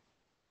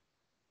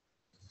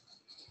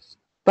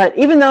 But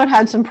even though it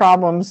had some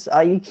problems,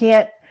 you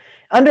can't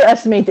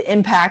underestimate the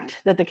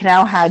impact that the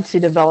canal had to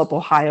develop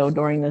Ohio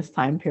during this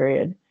time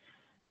period.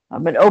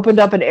 It opened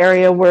up an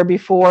area where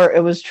before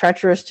it was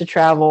treacherous to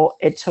travel.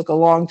 It took a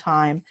long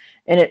time,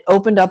 and it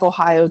opened up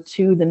Ohio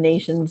to the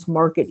nation's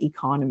market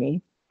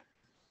economy.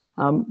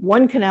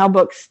 One canal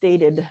book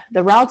stated,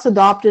 "The routes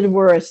adopted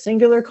were a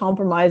singular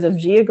compromise of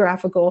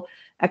geographical,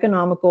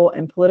 economical,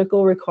 and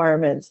political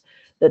requirements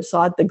that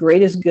sought the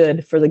greatest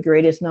good for the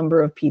greatest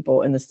number of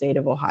people in the state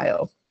of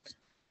Ohio."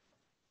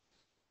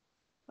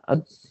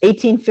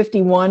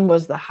 1851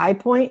 was the high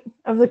point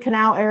of the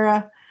Canal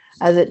Era,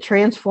 as it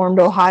transformed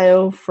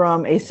Ohio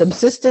from a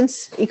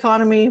subsistence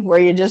economy where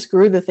you just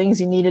grew the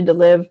things you needed to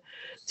live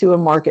to a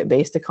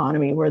market-based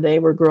economy where they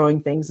were growing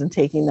things and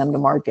taking them to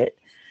market.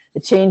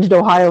 It changed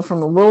Ohio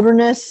from a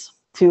wilderness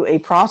to a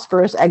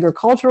prosperous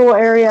agricultural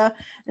area,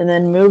 and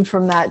then moved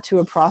from that to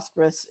a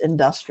prosperous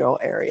industrial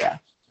area.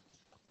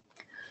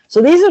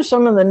 So these are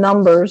some of the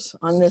numbers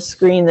on this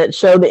screen that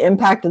show the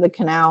impact of the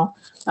canal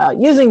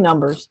using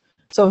numbers.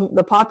 So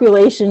the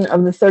population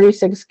of the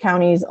 36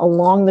 counties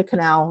along the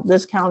canal,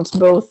 this counts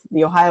both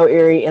the Ohio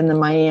Erie and the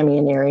Miami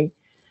and Erie,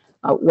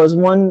 was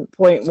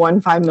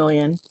 1.15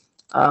 million.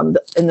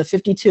 In the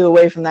 52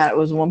 away from that, it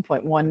was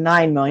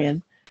 1.19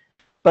 million.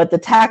 But the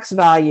tax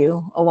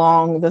value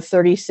along the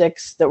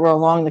 36 that were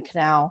along the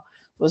canal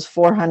was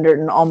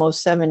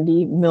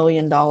 $470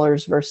 million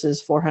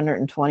versus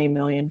 $420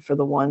 million for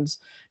the ones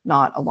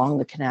not along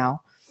the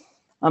canal.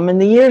 In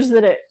the years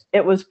that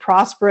it was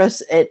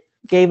prosperous, it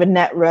gave a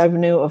net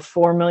revenue of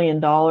 $4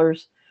 million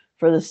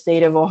for the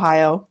state of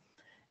Ohio.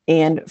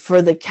 And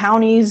for the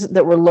counties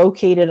that were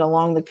located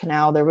along the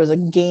canal, there was a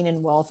gain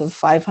in wealth of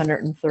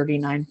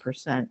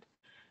 539%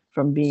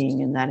 from being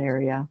in that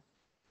area.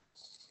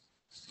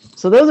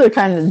 So those are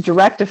kind of the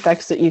direct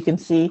effects that you can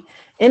see.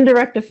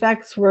 Indirect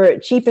effects were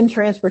it cheapened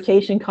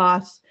transportation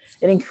costs.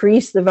 It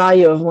increased the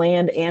value of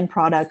land and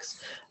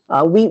products.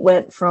 Wheat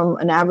went from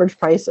an average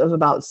price of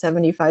about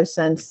 75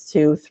 cents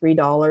to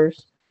 $3.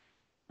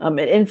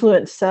 It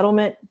influenced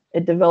settlement.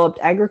 It developed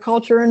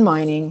agriculture and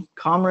mining,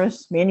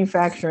 commerce,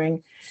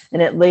 manufacturing,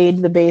 and it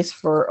laid the base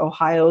for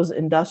Ohio's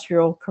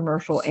industrial,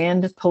 commercial,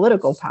 and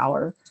political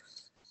power.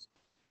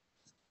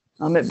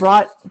 It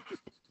brought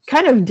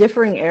kind of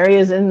differing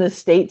areas in the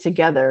state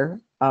together.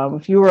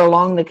 If you were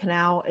along the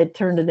canal, it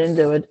turned it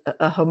into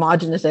a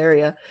homogeneous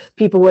area,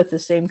 people with the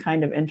same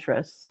kind of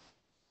interests.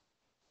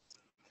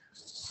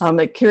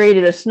 It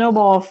created a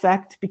snowball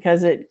effect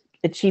because it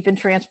cheapened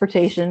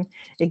transportation.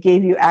 It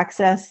gave you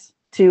access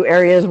to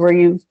areas where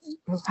you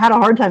had a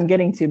hard time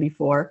getting to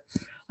before.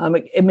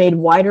 It made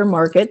wider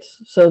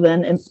markets, so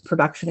then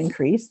production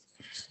increased.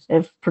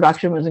 If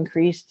production was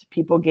increased,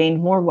 people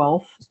gained more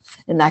wealth,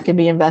 and that could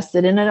be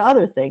invested in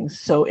other things.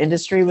 So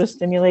industry was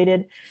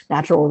stimulated,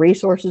 natural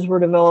resources were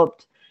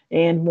developed,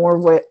 and more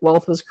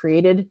wealth was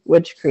created,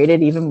 which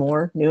created even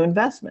more new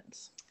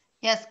investments.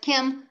 Yes,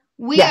 Kim,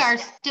 we are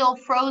still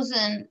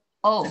frozen.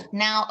 Oh,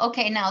 now,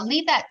 okay, now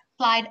leave that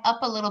slide up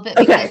a little bit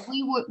because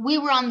we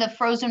were on the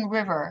frozen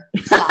river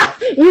side.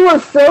 You were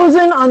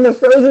frozen on the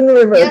frozen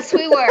river. Yes,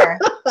 we were.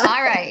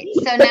 All right.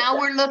 So now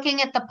we're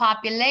looking at the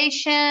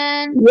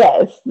population.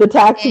 Yes, the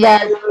tax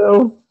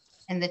value.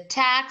 And the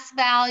tax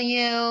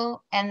value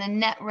and the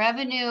net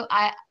revenue.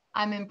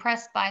 I'm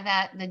impressed by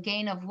that. The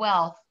gain of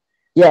wealth.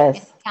 Yes.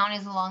 In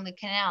counties along the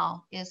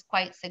canal is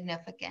quite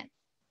significant.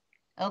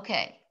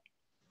 Okay.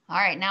 All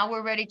right, now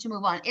we're ready to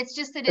move on. It's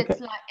just that Okay.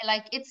 it's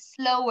like it's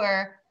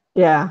slower.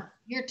 Yeah.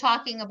 You're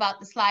talking about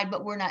the slide,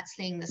 but we're not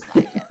seeing the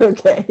slide yet.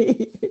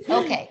 Okay.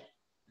 Okay.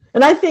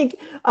 And I think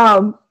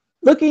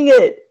looking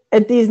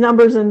at these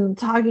numbers and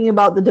talking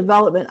about the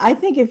development, I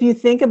think if you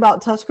think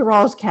about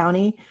Tuscarawas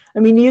County,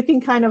 I mean, you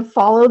can kind of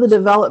follow the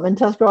development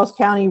Tuscarawas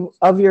County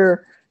of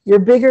your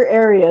bigger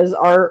areas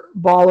are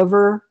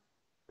Bolivar,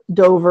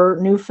 Dover,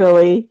 New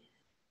Philly,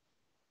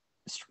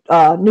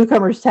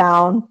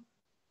 Newcomerstown.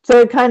 So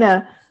it kind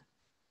of,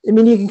 I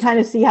mean, you can kind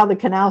of see how the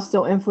canal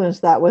still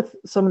influenced that with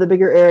some of the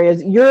bigger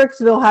areas.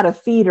 Uricksville had a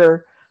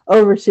feeder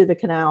over to the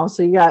canal.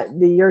 So you got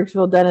the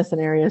Uricksville-Denison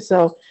area.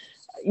 So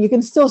you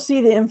can still see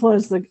the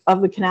influence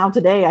of the canal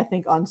today, I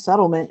think, on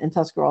settlement in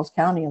Tuscarawas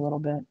County a little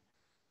bit.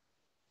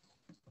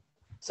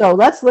 So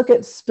let's look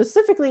at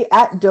specifically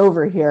at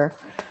Dover here.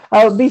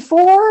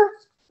 Before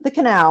the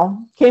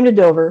canal came to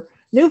Dover,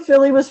 New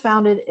Philly was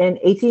founded in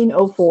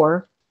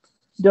 1804.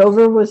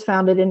 Dover was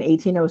founded in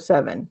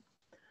 1807.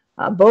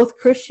 Both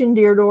Christian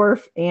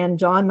Deerdorf and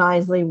John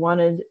Knisley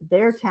wanted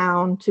their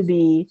town to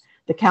be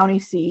the county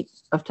seat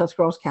of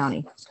Tuscarawas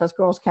County.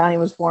 Tuscarawas County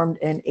was formed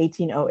in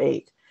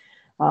 1808.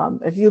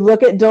 If you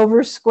look at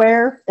Dover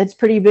Square, it's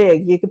pretty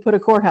big. You could put a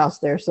courthouse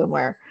there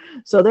somewhere.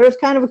 So there's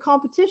kind of a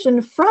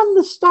competition from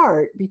the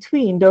start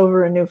between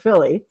Dover and New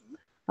Philly.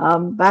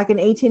 Back in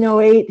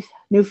 1808,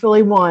 New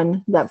Philly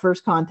won that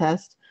first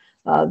contest.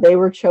 They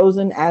were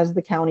chosen as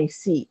the county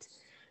seat.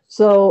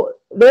 So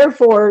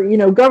therefore, you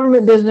know,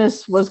 government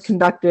business was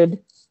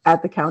conducted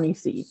at the county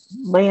seat.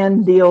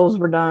 Land deals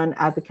were done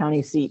at the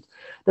county seat.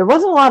 There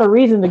wasn't a lot of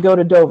reason to go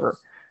to Dover.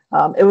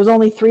 It was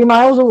only 3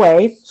 miles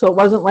away, so it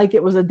wasn't like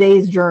it was a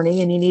day's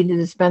journey and you needed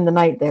to spend the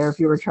night there if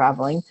you were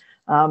traveling.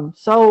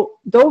 So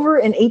Dover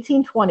in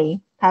 1820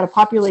 had a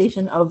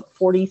population of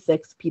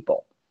 46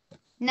 people.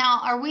 Now,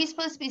 are we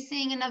supposed to be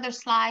seeing another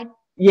slide?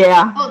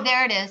 Yeah. Oh,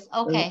 there it is.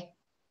 Okay.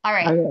 All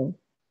right. Okay.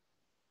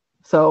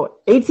 So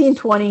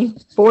 1820,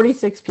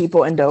 46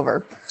 people in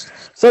Dover.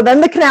 So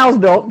then the canal was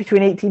built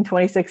between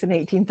 1826 and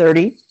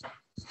 1830.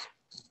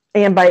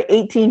 And by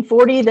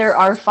 1840, there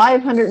are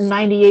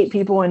 598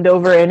 people in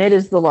Dover, and it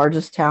is the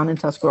largest town in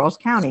Tuscarawas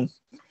County.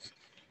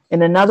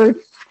 In another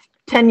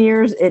 10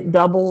 years, it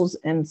doubles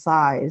in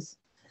size.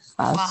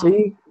 Wow.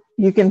 So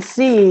you can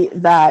see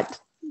that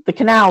the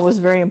canal was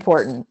very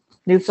important.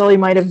 New Philly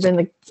might have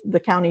been the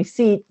county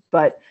seat,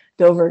 but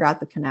Dover got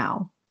the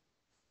canal.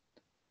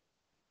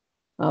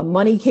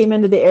 Money came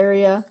into the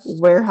area.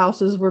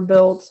 Warehouses were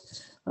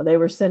built. They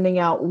were sending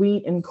out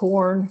wheat and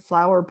corn,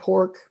 flour,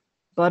 pork,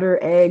 butter,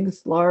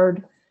 eggs,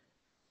 lard.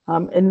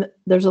 And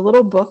there's a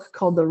little book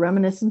called The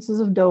Reminiscences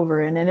of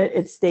Dover, and in it,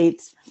 it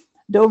states,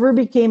 Dover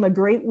became a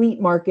great wheat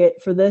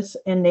market for this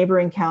and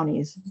neighboring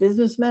counties.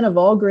 Businessmen of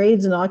all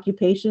grades and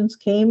occupations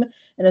came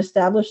and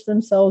established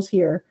themselves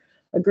here.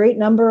 A great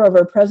number of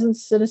our present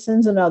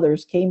citizens and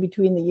others came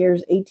between the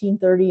years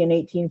 1830 and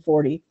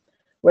 1840.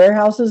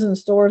 Warehouses and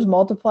stores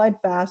multiplied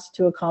fast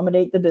to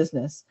accommodate the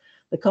business.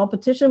 The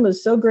competition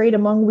was so great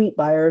among wheat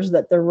buyers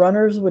that their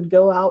runners would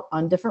go out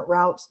on different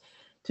routes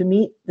to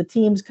meet the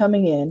teams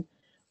coming in.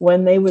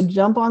 When they would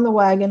jump on the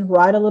wagon,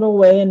 ride a little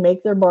way and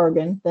make their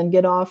bargain, then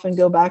get off and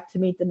go back to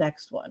meet the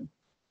next one.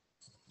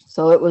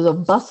 So it was a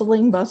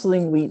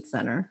bustling wheat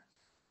center.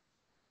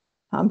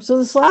 So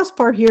this last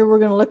part here, we're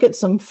going to look at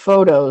some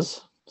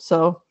photos.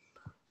 So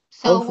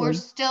we're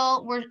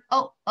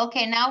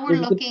okay. Now we're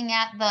looking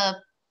at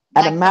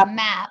a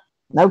map.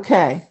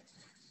 Okay.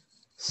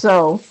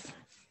 So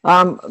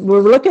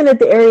we're looking at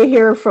the area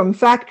here from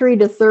Factory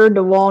to 3rd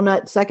to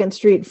Walnut, 2nd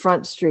Street,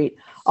 Front Street.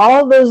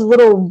 All those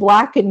little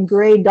black and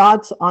gray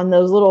dots on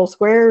those little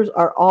squares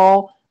are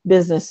all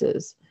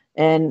businesses.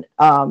 And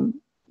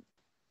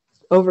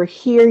over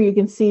here, you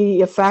can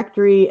see a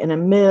factory and a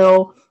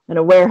mill and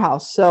a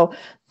warehouse. So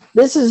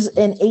this is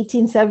in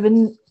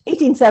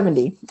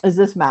 1870 is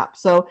this map.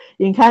 So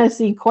you can kind of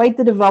see quite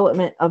the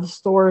development of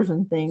stores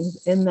and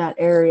things in that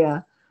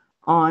area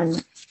on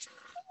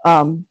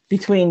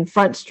between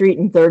Front Street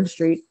and 3rd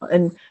Street.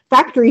 And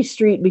Factory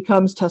Street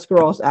becomes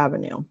Tuscarawas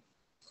Avenue.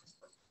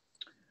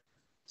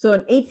 So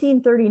in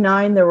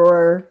 1839, there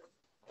were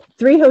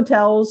 3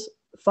 hotels,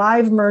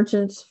 5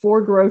 merchants,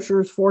 4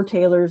 grocers, 4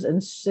 tailors,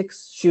 and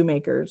 6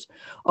 shoemakers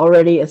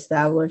already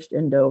established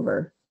in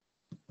Dover.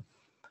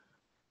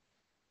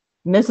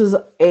 And this is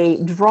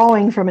a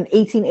drawing from an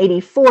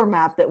 1884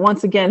 map that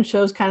once again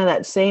shows kind of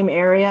that same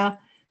area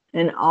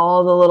and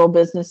all the little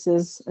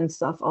businesses and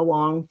stuff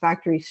along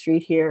Factory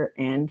Street here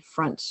and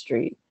Front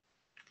Street.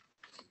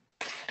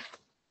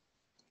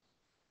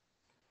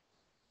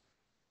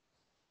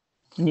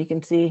 And you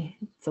can see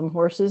some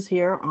horses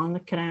here on the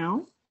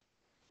canal.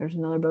 There's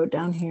another boat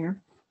down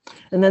here.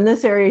 And then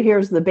this area here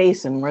is the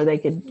basin where they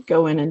could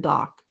go in and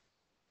dock.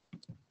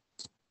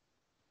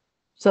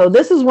 So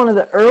this is one of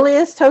the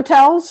earliest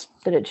hotels.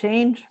 Did it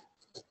change?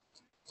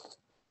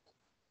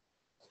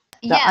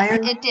 Yes,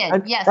 it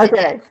did. Yes,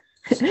 okay.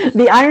 It did.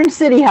 The Iron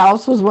City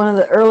House was one of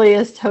the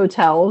earliest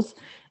hotels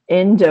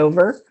in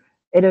Dover.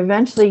 It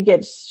eventually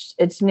gets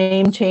its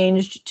name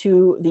changed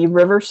to the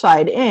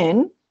Riverside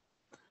Inn.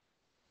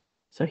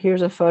 So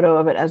here's a photo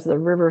of it as the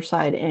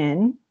Riverside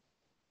Inn.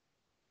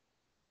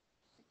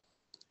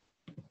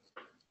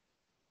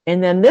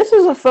 And then this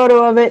is a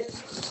photo of it,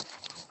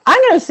 I'm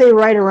going to say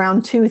right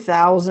around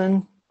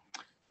 2000.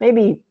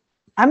 Maybe,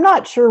 I'm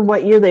not sure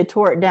what year they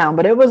tore it down,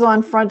 but it was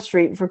on Front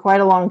Street for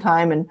quite a long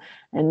time,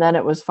 and then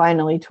it was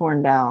finally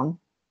torn down.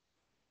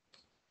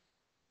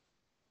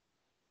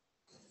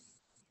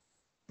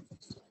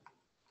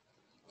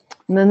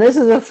 And then this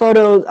is a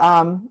photo,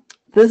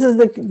 this is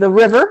the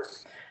river.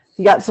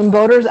 You got some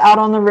boaters out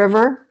on the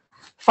river.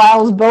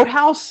 Files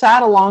Boathouse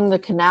sat along the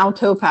canal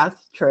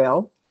towpath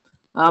trail.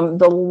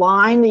 The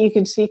line that you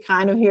can see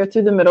kind of here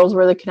through the middle is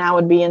where the canal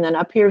would be, and then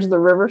up here's the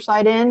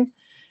Riverside Inn.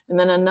 And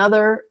then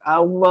another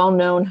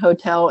well-known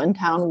hotel in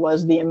town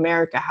was the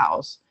America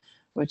House,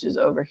 which is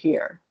over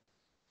here.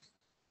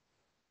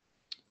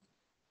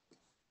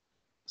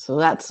 So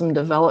that's some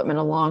development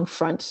along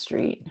Front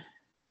Street.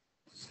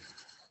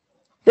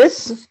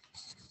 This,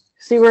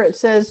 see where it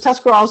says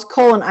Tuscarawas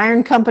Coal and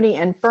Iron Company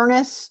and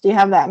Furnace? Do you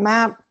have that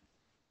map?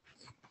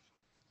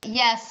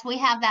 Yes, we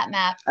have that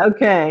map.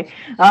 Okay.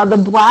 The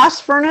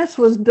blast furnace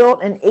was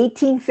built in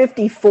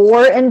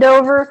 1854 in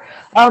Dover.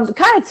 Kind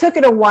of took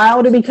it a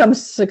while to become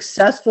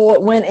successful.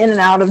 It went in and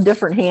out of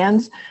different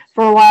hands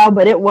for a while,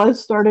 but it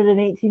was started in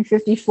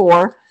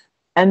 1854.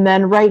 And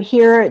then right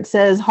here it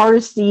says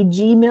Hardesty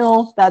G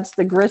Mill. That's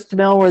the grist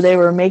mill where they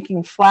were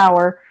making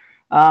flour.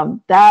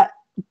 That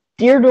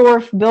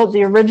Deerdorf built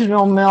the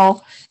original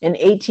mill in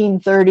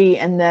 1830,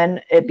 and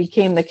then it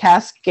became the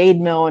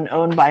Cascade Mill and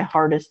owned by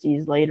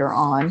Hardesty's later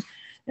on.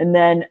 And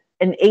then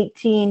in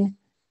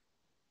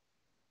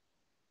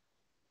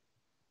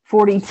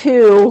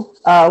 1842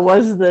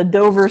 was the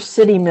Dover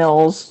City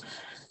Mills,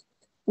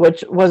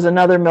 which was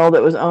another mill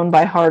that was owned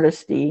by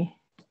Hardesty.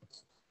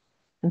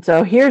 And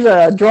so here's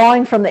a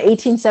drawing from the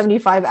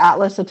 1875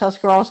 Atlas of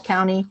Tuscarawas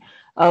County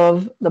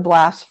of the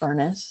blast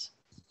furnace.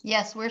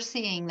 Yes, we're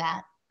seeing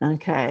that.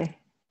 Okay.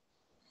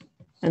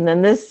 And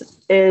then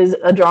this is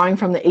a drawing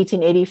from the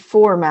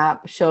 1884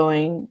 map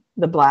showing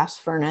the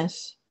blast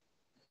furnace.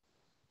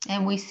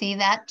 And we see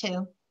that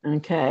too.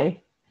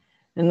 Okay.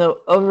 And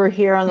over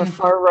here on the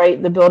far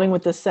right, the building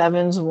with the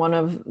sevens, one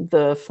of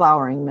the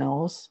flouring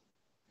mills.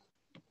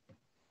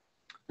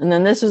 And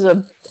then this is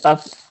a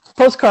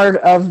postcard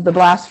of the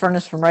blast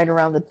furnace from right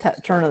around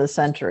the turn of the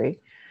century.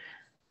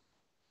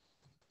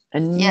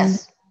 And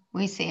yes,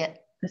 we see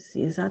it. Let's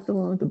see, is that the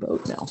one with the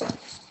boat mill?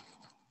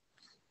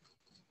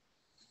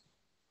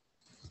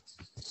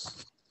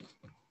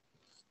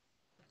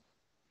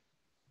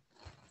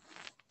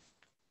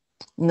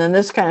 And then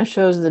this kind of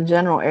shows the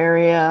general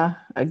area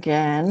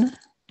again.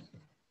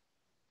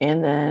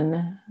 And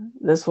then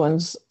this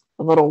one's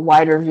a little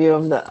wider view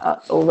of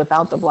the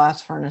without the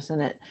blast furnace in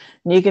it.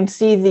 And you can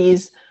see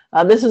these,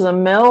 this is a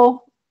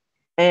mill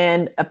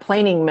and a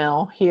planing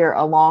mill here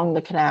along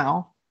the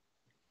canal.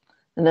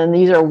 And then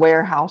these are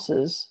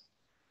warehouses.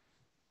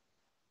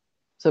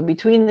 So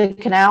between the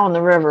canal and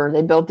the river,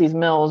 they built these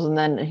mills, and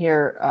then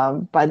here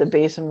by the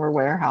basin were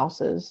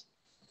warehouses.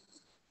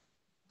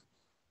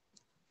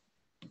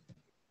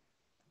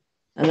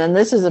 And then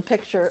this is a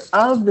picture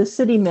of the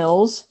city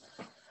mills.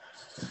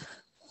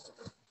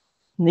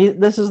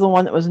 This is the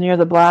one that was near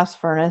the blast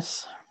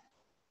furnace.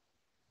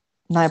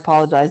 And I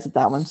apologize that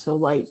that one's so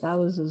light. That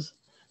was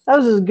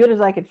as good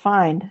as I could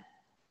find.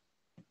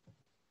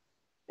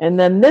 And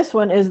then this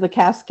one is the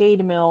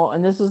Cascade Mill,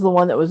 and this is the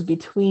one that was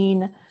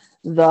between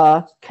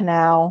the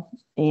canal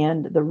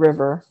and the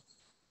river.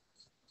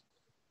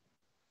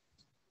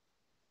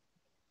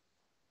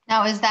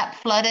 Now, is that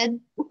flooded?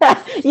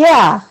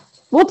 Yeah.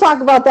 We'll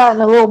talk about that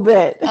in a little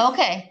bit.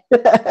 Okay.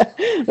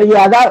 But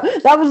yeah,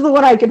 that was the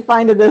one I could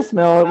find of this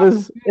mill. It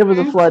was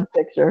a flood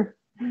picture.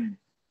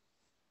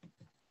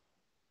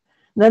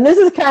 Then this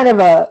is kind of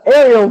a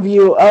aerial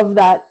view of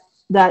that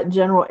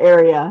general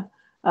area.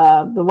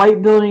 The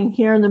white building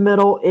here in the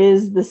middle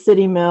is the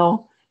city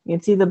mill. You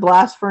can see the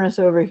blast furnace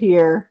over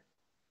here.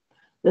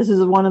 This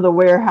is one of the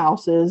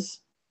warehouses.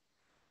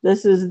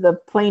 This is the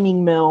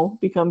planing mill,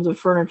 becomes a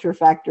furniture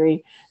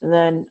factory. And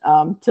then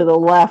to the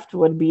left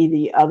would be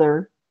the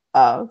other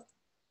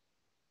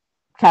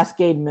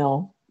Cascade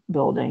Mill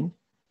building.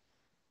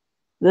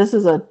 This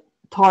is a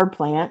tar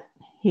plant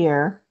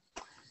here.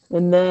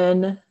 And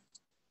then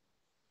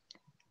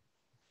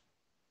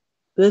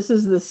this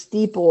is the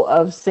steeple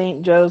of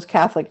St. Joe's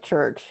Catholic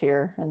Church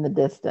here in the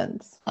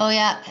distance. Oh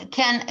yeah.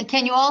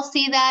 Can you all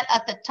see that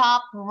at the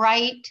top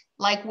right,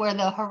 like where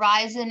the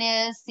horizon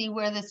is? See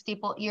where the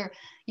steeple, your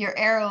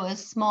arrow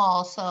is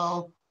small,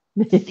 so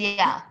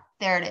yeah,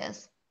 there it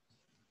is.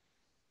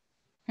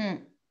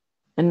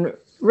 And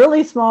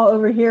really small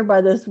over here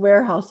by this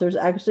warehouse, there's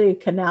actually a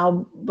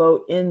canal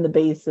boat in the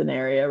basin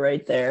area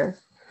right there.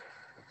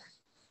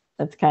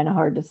 That's kind of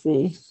hard to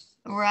see.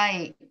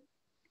 Right.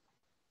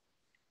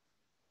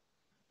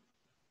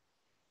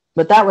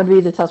 But that would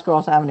be the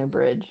Tuscarawas Avenue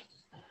Bridge.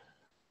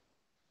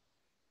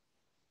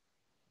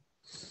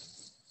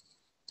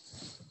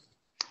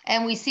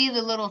 And we see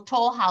the little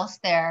toll house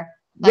there,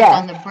 like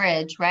on the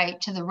bridge,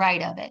 right? To the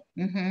right of it.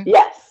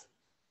 Yes.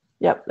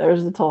 Yep,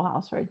 there's the toll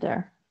house right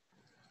there.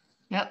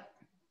 Yep.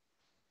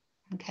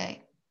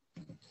 Okay.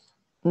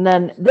 And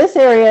then this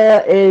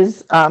area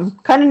is kind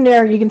of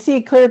near, you can see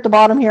it clear at the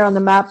bottom here on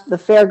the map, the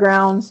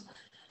fairgrounds.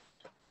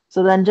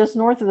 So then just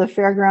north of the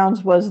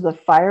fairgrounds was the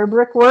fire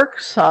brick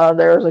works.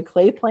 There was a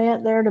clay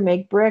plant there to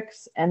make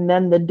bricks, and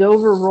then the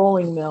Dover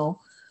rolling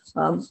mill.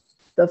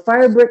 The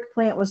fire brick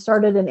plant was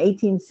started in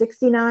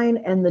 1869,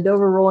 and the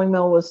Dover rolling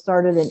mill was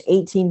started in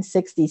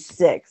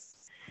 1866.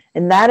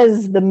 And that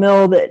is the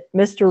mill that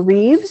Mr.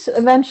 Reeves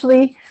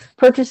eventually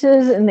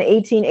purchases in the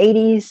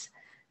 1880s.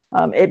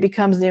 It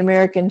becomes the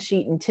American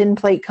Sheet and Tin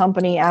Plate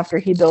Company after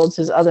he builds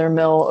his other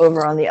mill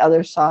over on the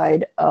other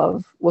side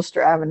of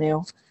Worcester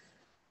Avenue.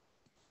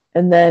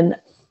 And then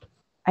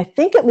I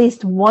think at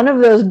least one of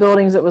those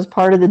buildings that was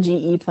part of the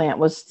GE plant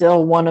was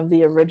still one of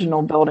the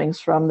original buildings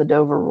from the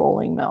Dover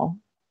rolling mill.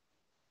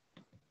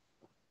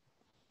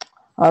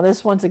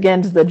 This once again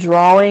is the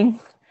drawing.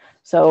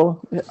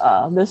 So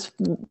this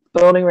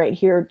building right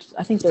here,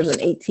 I think there's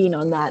an 18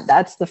 on that.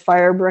 That's the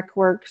fire brick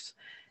works.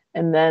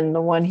 And then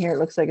the one here, it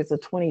looks like it's a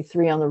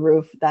 23 on the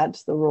roof.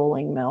 That's the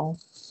rolling mill.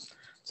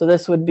 So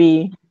this would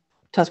be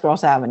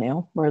Tuscarawas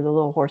Avenue, where the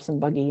little horse and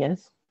buggy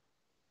is.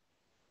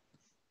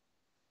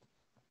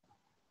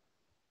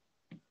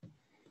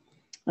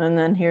 And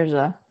then here's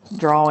a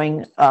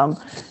drawing.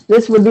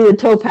 This would be the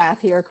towpath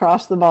here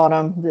across the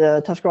bottom,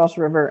 the Tuscarawas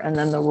River, and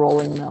then the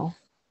rolling mill.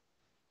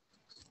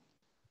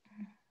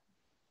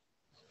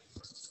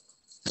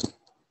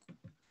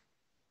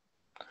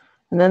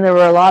 And then there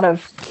were a lot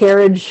of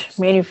carriage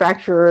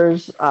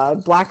manufacturers,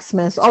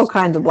 blacksmiths, all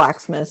kinds of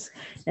blacksmiths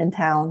in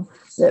town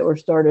that were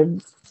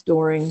started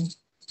during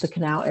the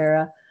Canal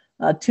Era.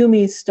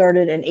 Toomey's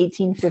started in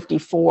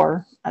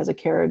 1854 as a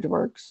carriage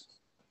works.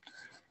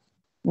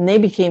 And they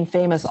became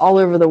famous all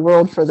over the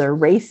world for their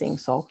racing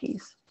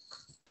sulkies.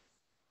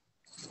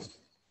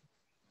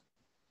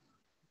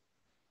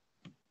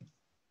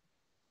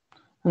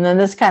 And then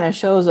this kind of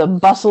shows a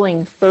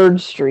bustling 3rd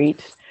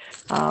Street.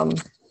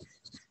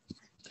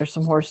 There's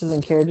some horses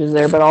and carriages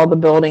there, but all the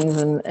buildings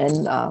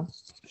and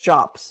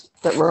shops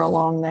that were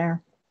along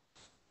there.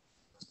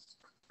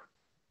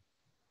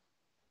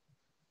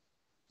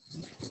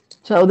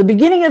 So the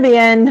beginning of the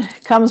end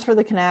comes for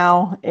the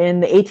canal in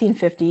the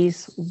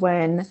 1850s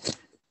when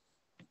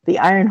the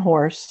Iron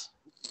Horse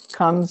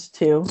comes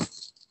to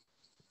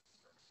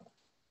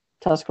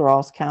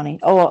Tuscarawas County.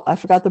 Oh, I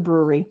forgot the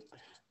brewery.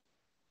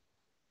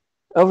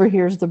 Over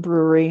here's the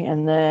brewery,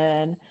 and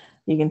then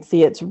you can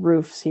see its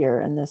roofs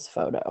here in this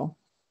photo.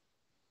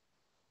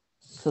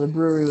 So the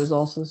brewery was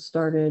also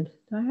started.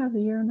 Do I have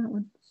the year on that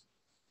one?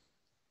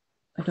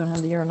 I don't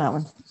have the year on that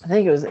one. I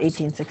think it was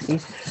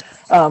 1860s.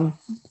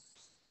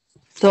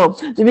 So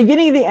the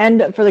beginning of the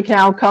end for the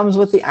canal comes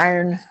with the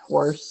Iron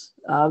Horse.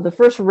 The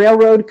first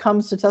railroad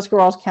comes to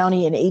Tuscarawas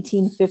County in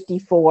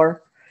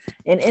 1854.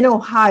 And in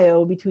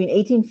Ohio, between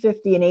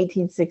 1850 and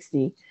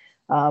 1860,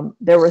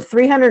 there were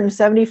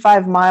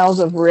 375 miles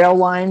of rail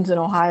lines in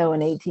Ohio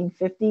in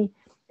 1850.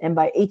 And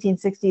by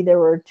 1860, there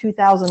were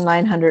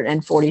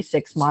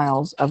 2,946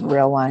 miles of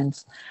rail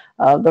lines.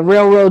 The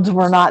railroads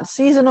were not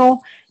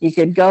seasonal. You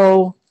could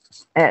go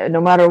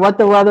no matter what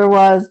the weather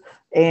was,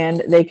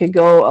 and they could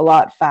go a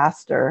lot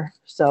faster.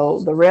 So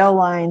the rail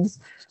lines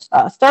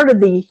started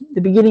the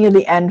beginning of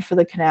the end for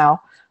the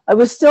canal. It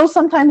was still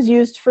sometimes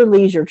used for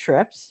leisure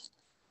trips.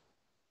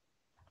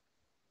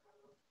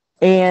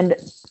 And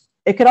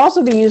it could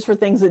also be used for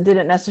things that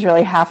didn't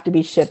necessarily have to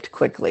be shipped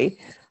quickly.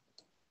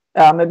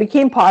 It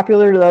became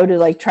popular, though, to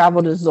like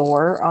travel to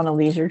Zor on a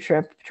leisure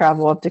trip,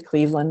 travel up to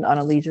Cleveland on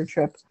a leisure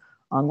trip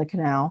on the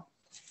canal.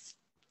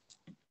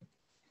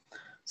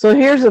 So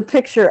here's a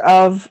picture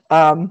of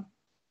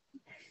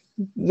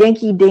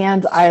Yankee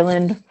Dan's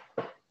Island.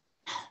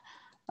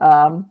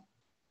 And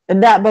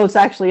that boat's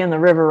actually in the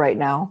river right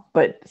now,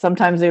 but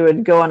sometimes they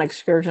would go on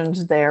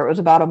excursions there. It was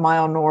about a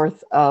mile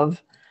north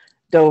of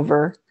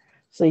Dover.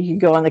 So you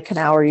could go on the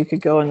canal or you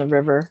could go in the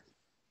river.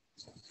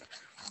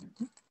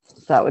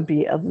 That would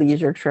be a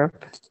leisure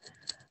trip.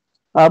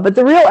 But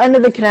the real end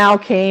of the canal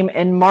came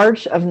in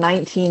March of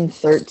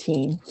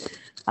 1913.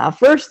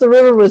 First, the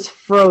river was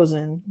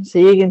frozen. So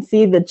you can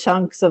see the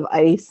chunks of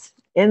ice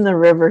in the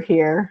river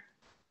here.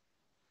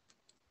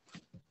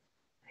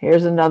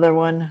 Here's another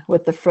one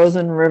with the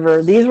frozen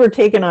river. These were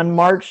taken on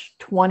March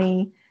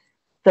 23rd.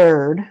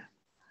 I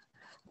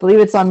believe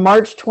it's on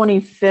March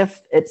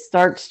 25th, it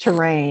starts to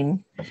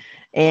rain.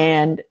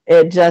 And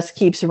it just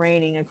keeps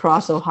raining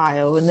across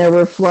Ohio. And there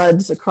were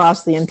floods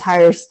across the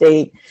entire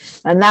state.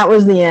 And that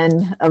was the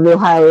end of the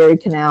Ohio Erie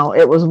Canal.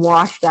 It was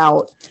washed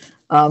out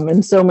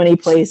in so many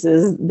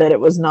places that it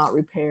was not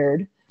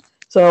repaired.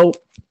 So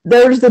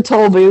there's the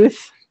toll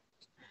booth.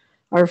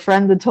 Our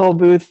friend, the toll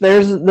booth.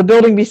 There's the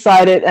building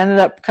beside it. Ended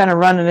up kind of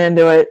running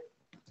into it.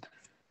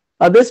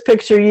 This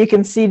picture you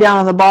can see down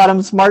on the bottom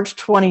is March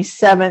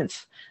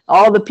 27th.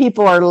 All the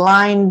people are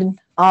lined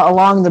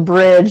along the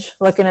bridge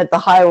looking at the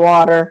high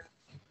water.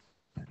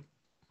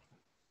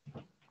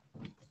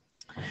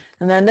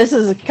 And then this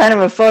is kind of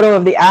a photo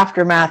of the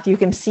aftermath. You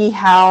can see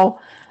how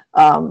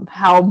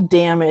how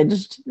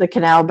damaged the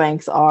canal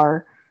banks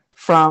are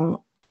from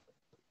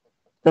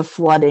the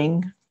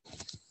flooding.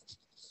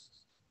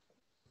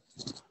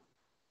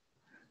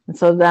 And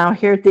so now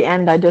here at the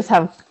end, I just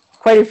have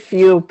quite a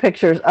few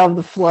pictures of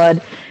the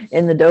flood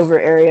in the Dover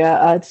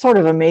area. It's sort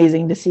of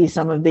amazing to see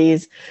some of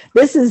these.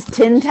 This is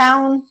Tin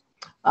Town.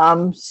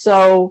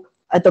 So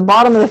at the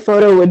bottom of the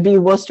photo would be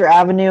Worcester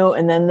Avenue,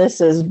 and then this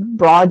is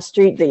Broad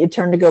Street that you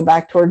turn to go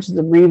back towards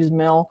the Reeves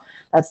Mill.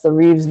 That's the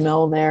Reeves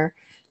Mill there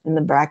in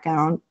the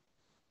background.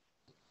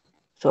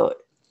 So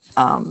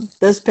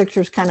this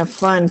picture is kind of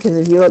fun because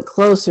if you look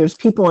close, there's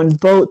people in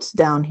boats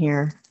down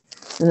here.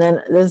 And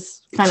then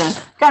this kind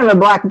of a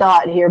black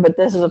dot here, but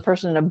this is a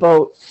person in a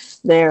boat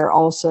there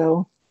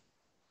also.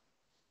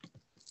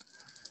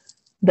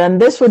 Then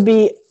this would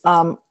be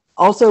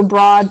also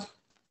Broad.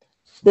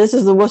 This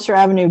is the Worcester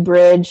Avenue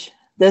Bridge.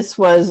 This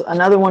was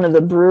another one of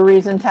the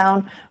breweries in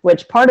town,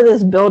 which part of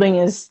this building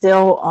is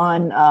still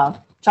on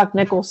Chuck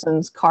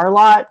Nicholson's car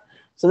lot.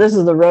 So this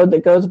is the road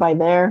that goes by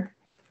there,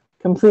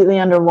 completely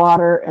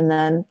underwater. And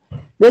then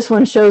this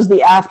one shows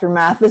the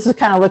aftermath. This is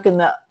kind of looking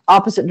the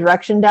opposite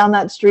direction down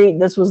that street.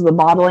 This was the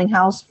bottling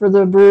house for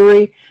the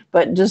brewery,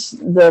 but just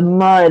the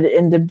mud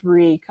and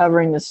debris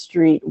covering the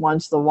street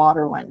once the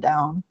water went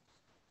down.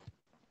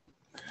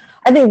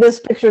 I think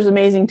this picture is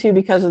amazing too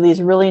because of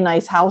these really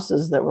nice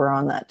houses that were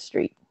on that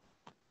street.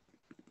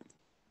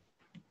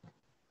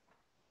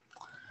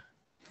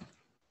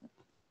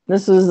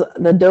 This is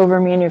the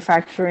Dover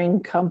Manufacturing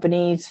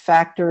Company's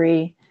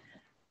factory.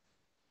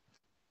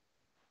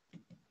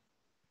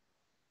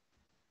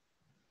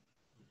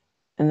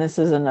 And this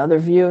is another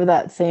view of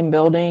that same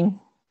building.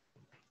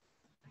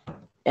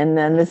 And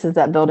then this is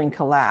that building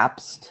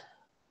collapsed.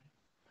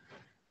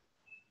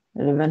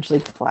 It eventually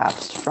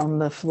collapsed from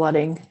the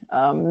flooding.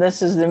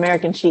 This is the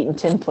American Sheet and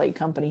Tin Plate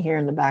Company here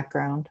in the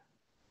background.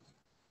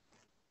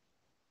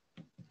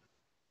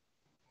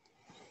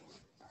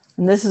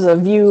 And this is a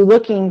view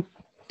looking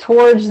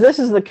towards, this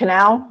is the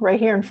canal right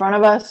here in front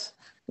of us,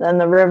 then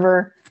the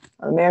river,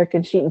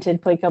 American Sheet and Tin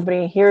Plate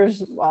Company. Here's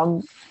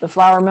the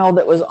flour mill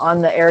that was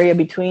on the area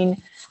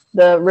between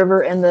the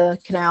river and the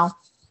canal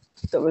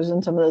that was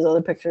in some of those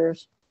other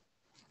pictures.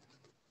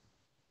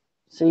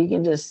 So you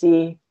can just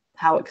see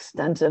how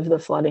extensive the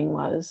flooding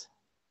was.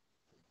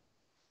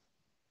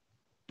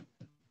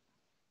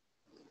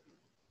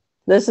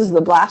 This is the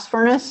blast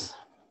furnace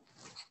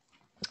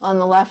on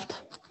the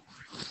left.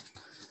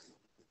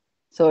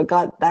 So it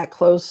got that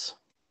close.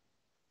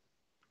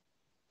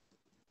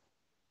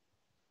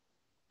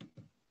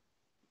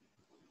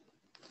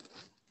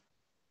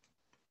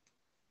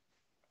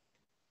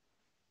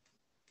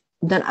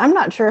 Then I'm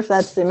not sure if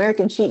that's the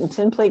American Sheet and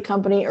Tin Plate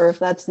Company or if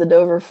that's the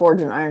Dover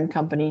Forge and Iron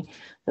Company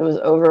that was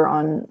over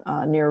on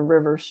near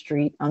River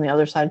Street on the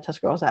other side of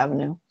Tuscarawas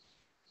Avenue.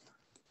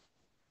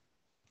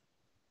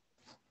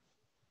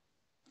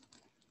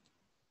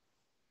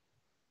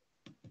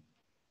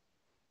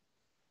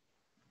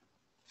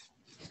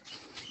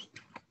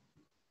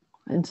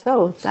 And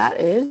so that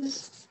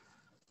is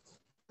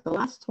the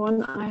last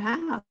one I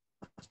have.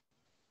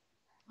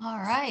 All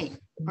right,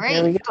 great.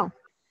 There we go.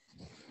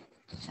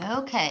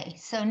 Okay,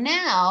 so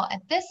now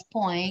at this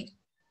point,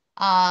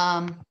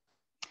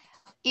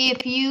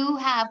 if you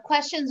have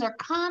questions or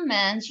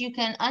comments, you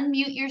can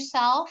unmute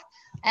yourself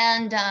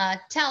and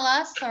tell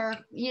us, or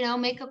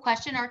make a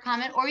question or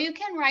comment, or you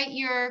can write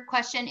your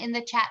question in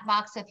the chat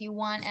box if you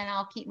want, and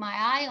I'll keep my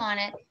eye on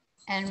it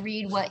and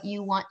read what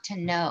you want to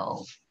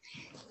know.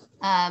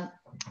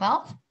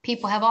 Well,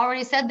 people have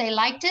already said they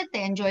liked it.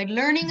 They enjoyed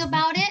learning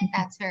about it.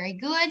 That's very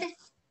good.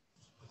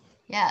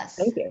 Yes.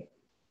 Thank you.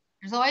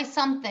 There's always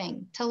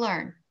something to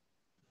learn.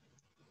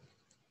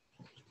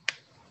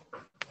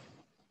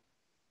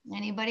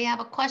 Anybody have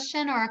a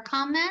question or a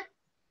comment?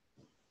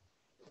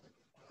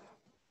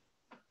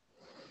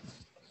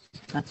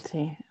 Let's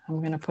see. I'm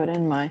going to put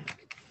in my...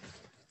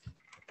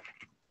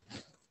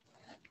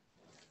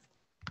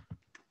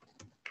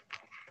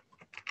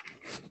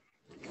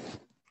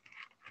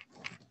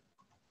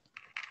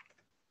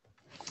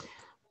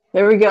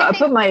 There we go. I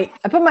put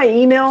my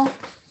email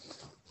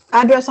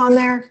address on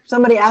there.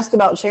 Somebody asked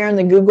about sharing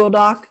the Google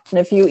Doc, and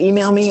if you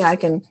email me, I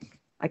can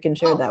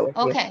share that with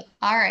you. Okay.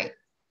 All right.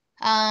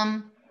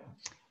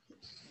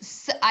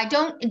 So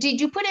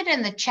did you put it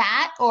in the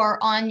chat or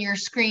on your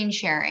screen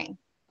sharing?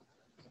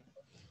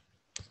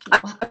 I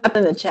put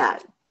in the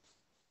chat.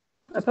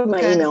 I put my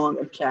email on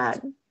the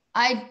chat.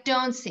 I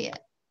don't see it.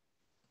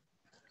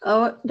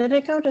 Oh, did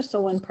it go just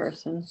to one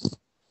person?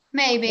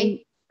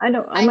 Maybe. I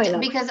might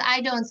not. Because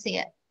I don't see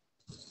it.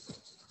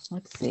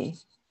 Let's see.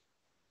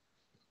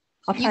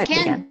 I'll try it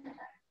again.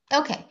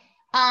 Okay.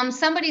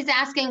 Somebody's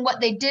asking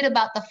what they did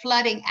about the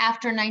flooding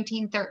after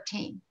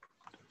 1913.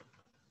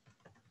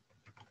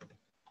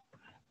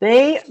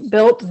 They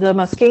built the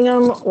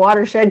Muskingum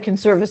Watershed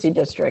Conservancy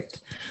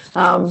District.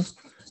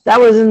 That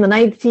was in the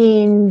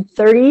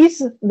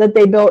 1930s that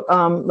they built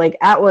like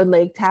Atwood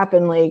Lake,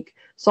 Tappan Lake,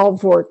 Salt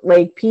Fork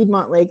Lake,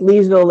 Piedmont Lake,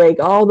 Leesville Lake,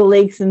 all the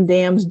lakes and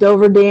dams,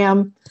 Dover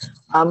Dam,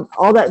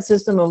 All that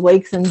system of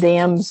lakes and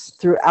dams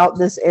throughout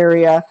this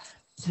area,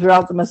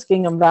 throughout the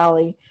Muskingum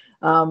Valley,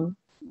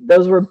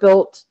 those were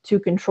built to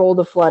control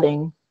the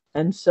flooding.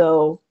 And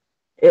so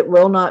it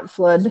will not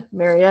flood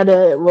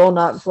Marietta. It will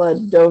not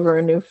flood Dover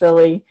and New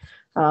Philly.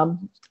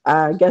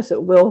 I guess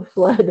it will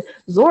flood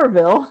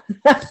Zorville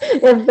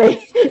if they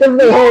hold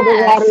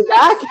the water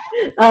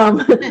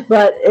back.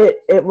 But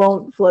it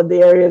won't flood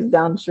the areas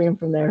downstream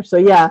from there. So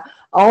yeah,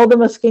 all the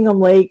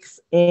Muskingum lakes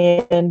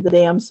and the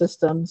dam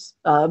systems,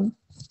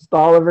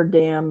 Bolivar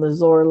Dam, the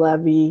Zor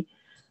Levee,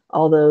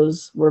 all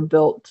those were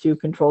built to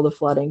control the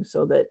flooding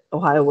so that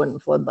Ohio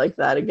wouldn't flood like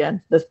that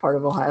again, this part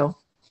of Ohio.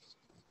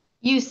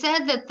 You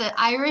said that the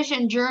Irish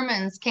and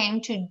Germans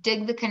came to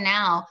dig the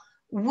canal.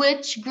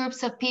 Which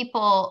groups of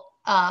people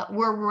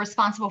were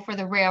responsible for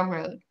the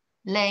railroad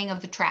laying of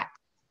the track?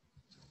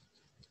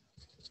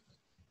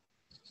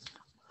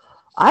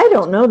 I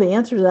don't know the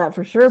answer to that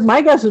for sure.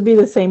 My guess would be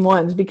the same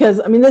ones because,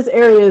 I mean, this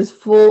area is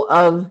full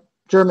of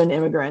German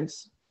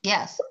immigrants.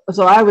 Yes.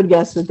 So I would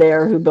guess that they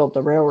are who built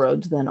the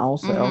railroads then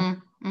also.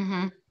 Mm-hmm,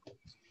 mm-hmm.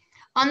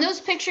 On those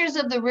pictures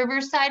of the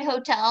Riverside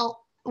Hotel,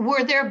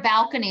 were there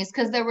balconies?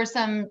 Because there were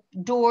some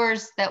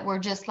doors that were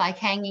just like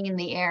hanging in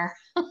the air.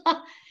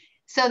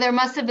 So there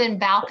must have been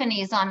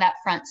balconies on that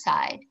front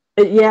side.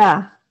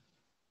 Yeah.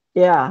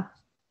 Yeah.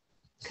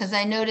 Because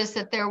I noticed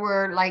that there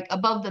were, like,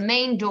 above the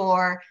main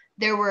door,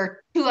 there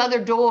were 2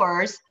 other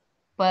doors,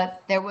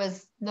 but there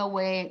was no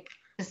way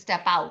to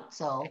step out.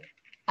 So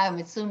I'm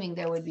assuming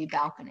there would be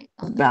balconies.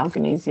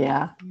 Balconies,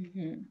 yeah.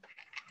 Mm-hmm.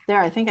 There,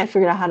 I think I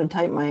figured out how to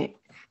type my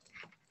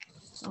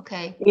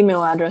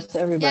email address to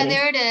everybody. Yeah,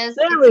 there it is.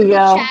 There it's we in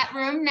go. The chat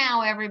room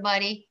now,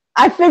 everybody.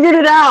 I figured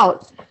it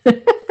out.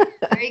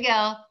 There you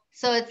go.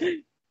 So it's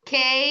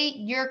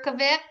K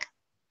Jurkovic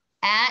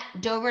at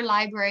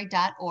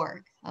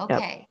doverlibrary.org.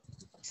 Okay. Yep.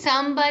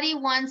 Somebody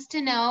wants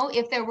to know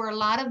if there were a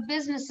lot of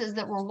businesses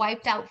that were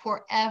wiped out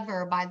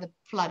forever by the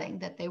flooding,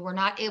 that they were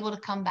not able to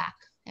come back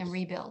and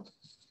rebuild.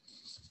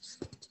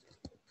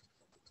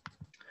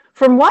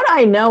 From what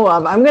I know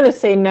of, I'm going to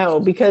say no,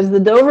 because the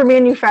Dover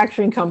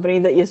Manufacturing Company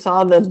that you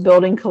saw the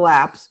building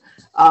collapse,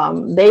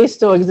 they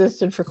still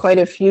existed for quite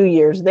a few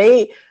years.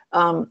 They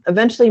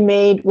eventually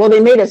made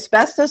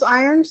asbestos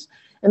irons,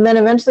 and then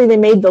eventually they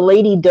made the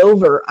Lady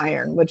Dover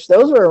iron, which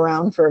those were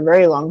around for a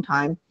very long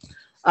time.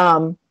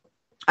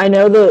 I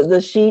know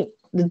the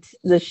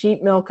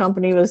sheet mill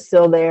company was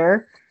still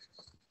there.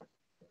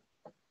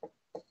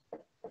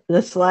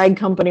 The slag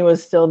company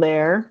was still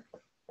there.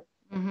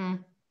 Mm-hmm.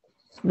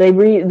 They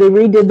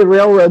redid the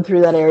railroad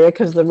through that area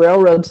because the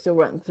railroad still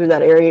went through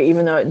that area,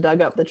 even though it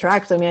dug up the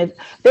tracks. I mean,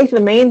 I think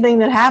the main thing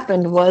that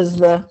happened was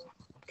the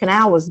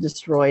canal was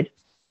destroyed.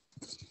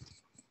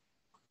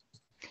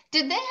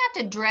 Did they have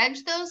to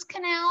dredge those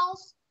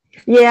canals?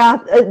 Yeah,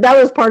 that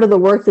was part of the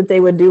work that they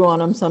would do on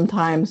them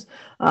sometimes,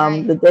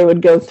 right. That they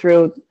would go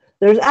through.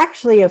 There's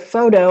actually a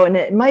photo, and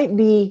it might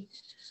be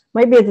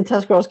at the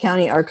Tuscarawas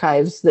County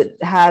Archives,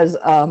 that has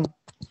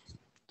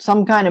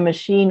some kind of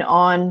machine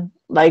on,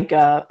 like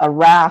a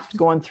raft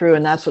going through,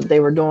 and that's what they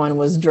were doing,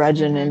 was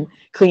dredging and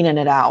cleaning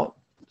it out.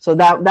 So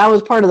that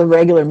was part of the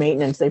regular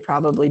maintenance they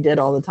probably did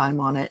all the time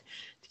on it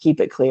to keep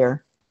it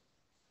clear.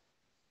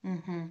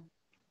 Mm-hmm.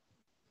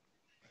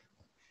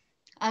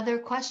 Other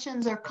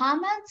questions or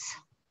comments?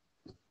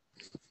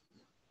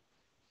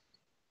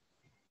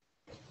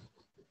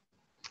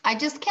 I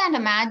just can't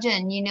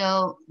imagine,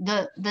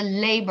 the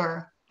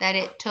labor that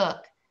it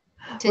took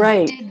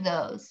to dig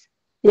those.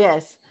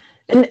 Yes.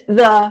 And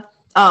the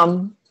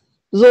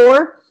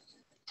Zor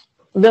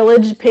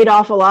village paid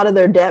off a lot of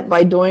their debt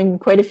by doing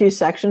quite a few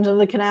sections of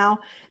the canal.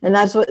 And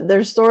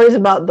there's stories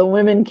about the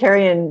women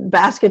carrying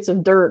baskets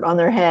of dirt on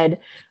their head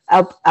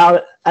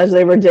out as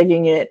they were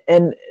digging it,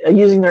 and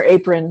using their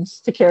aprons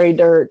to carry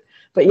dirt.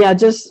 But yeah,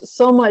 just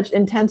so much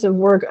intensive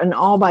work, and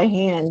all by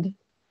hand.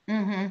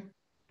 Mm-hmm.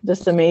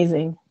 Just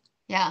amazing.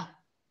 Yeah.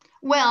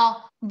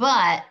 Well,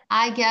 but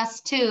I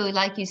guess too,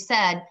 like you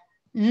said,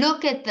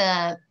 look at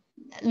the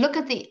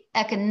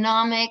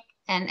economic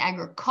and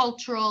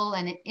agricultural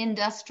and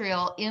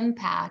industrial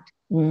impact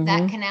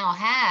that canal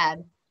had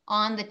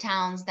on the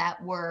towns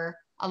that were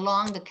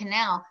along the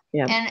canal.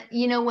 Yeah. And,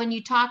 when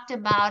you talked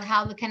about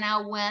how the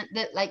canal went,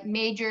 that like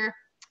major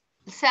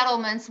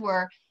settlements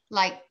were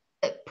like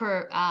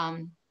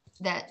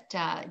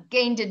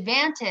gained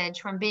advantage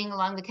from being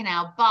along the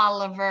canal: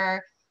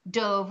 Bolivar,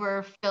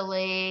 Dover,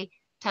 Philly,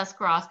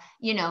 Tuscarawas,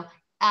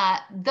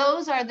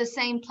 those are the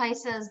same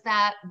places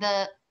that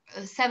the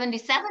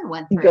 77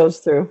 went through. Goes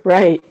through,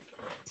 right.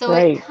 So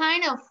it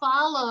kind of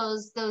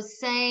follows those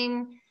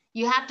same,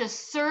 you have to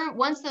serve,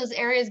 once those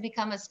areas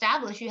become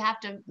established, you have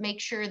to make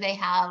sure they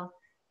have,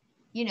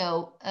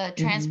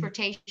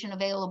 transportation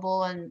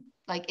available and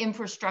like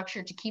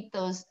infrastructure to keep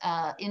those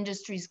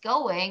industries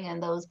going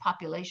and those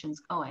populations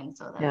going.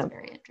 So that's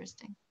very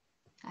interesting,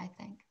 I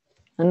think.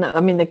 And I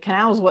mean, the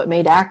canal is what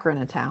made Akron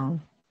a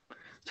town.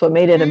 It's what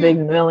made it a big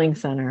milling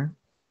center.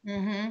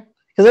 Mm-hmm.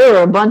 Because there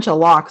were a bunch of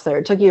locks there.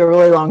 It took you a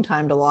really long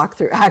time to lock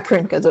through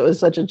Akron because it was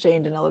such a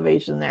change in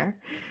elevation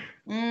there.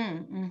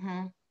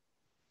 Mm-hmm.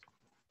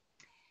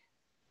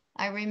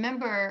 I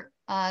remember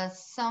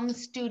some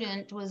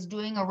student was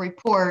doing a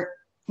report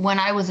when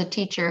I was a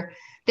teacher.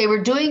 They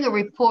were doing a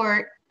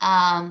report,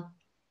 and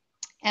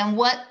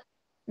what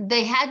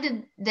they had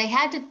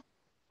to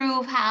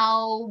prove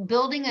how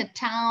building a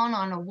town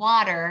on a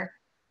water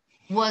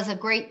was a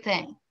great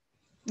thing,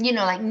 you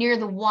know, like near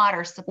the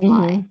water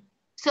supply. Mm-hmm.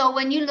 So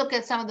when you look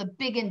at some of the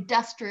big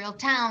industrial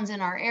towns in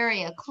our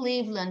area,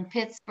 Cleveland,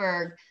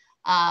 Pittsburgh,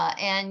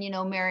 and, you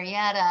know,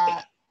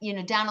 Marietta, you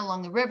know, down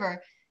along the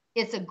river,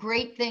 it's a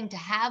great thing to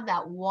have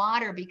that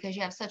water because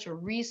you have such a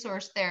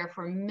resource there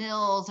for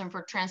mills and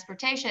for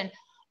transportation.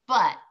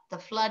 But the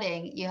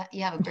flooding, you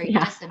have a great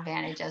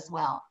disadvantage as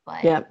well.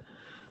 But yeah.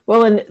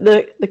 Well, and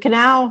the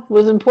canal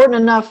was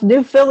important enough.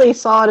 New Philly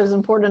saw it as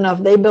important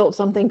enough. They built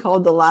something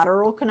called the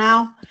Lateral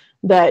Canal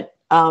that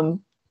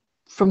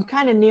from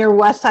kind of near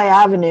West High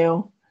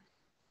Avenue,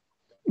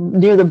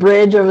 near the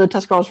bridge over the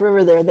Tuscarawas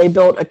River there, they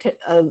built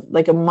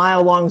like a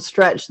mile-long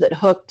stretch that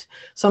hooked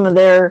some of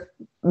their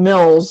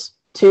mills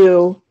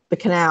to the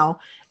canal.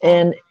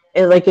 And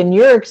like in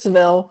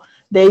Uhrichsville,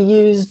 they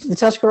used the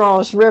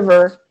Tuscarawas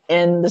River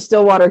and the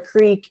Stillwater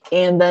Creek,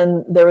 and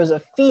then there was a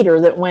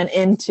feeder that went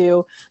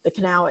into the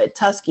canal at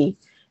Tusky,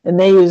 and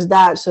they used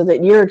that so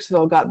that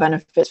Uhrichsville got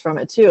benefits from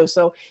it too.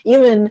 So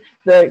even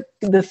the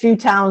few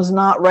towns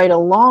not right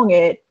along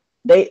it,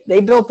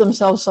 they built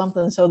themselves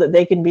something so that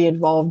they could be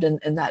involved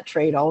in that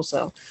trade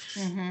also,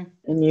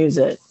 and use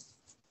it.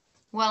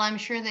 Well, I'm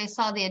sure they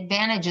saw the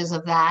advantages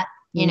of that,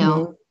 you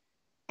know.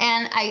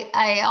 And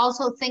I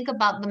also think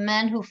about the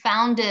men who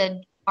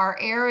founded our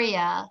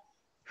area,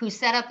 who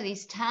set up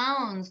these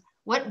towns,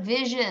 what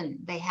vision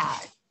they had.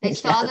 They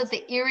saw that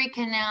the Erie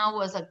Canal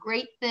was a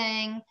great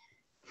thing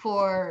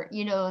for,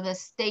 you know, the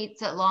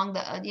states along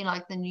the, you know,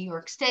 like the New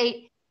York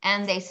State.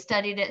 And they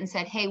studied it and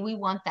said, hey, we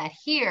want that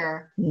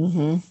here.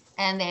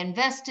 And they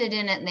invested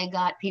in it, and they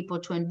got people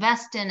to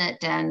invest in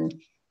it. And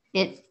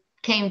it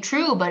came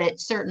true, but it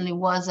certainly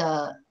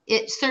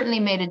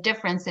made a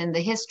difference in the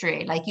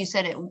history. Like you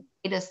said, it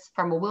made us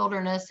from a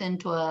wilderness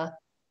into a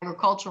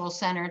agricultural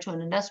center to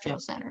an industrial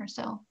center.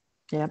 So,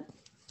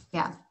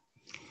 yeah.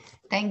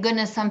 Thank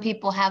goodness some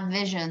people have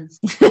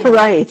visions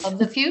right. of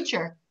the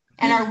future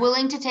and are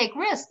willing to take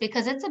risks,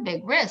 because it's a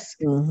big risk.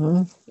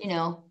 You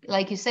know,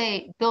 like you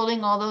say,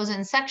 building all those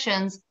in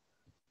sections,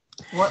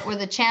 what were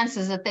the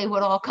chances that they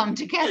would all come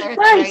together at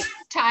the right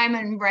time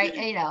and right,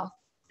 you know,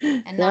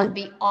 and not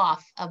be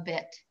off a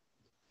bit?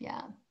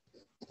 Yeah.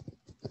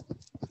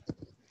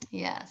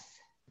 Yes.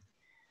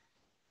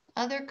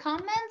 Other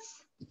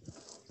comments?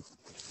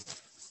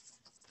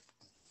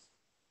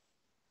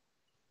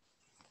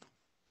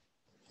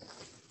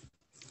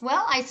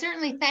 Well, I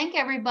certainly thank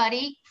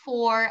everybody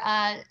for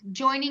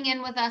joining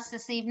in with us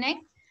this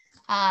evening.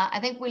 I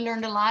think we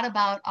learned a lot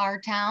about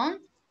our town.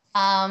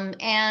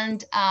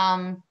 And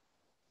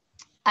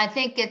I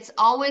think it's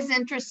always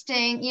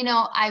interesting. You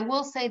know, I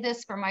will say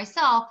this for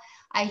myself.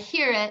 I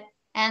hear it,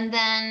 and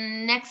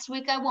then next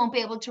week I won't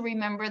be able to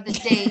remember the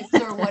dates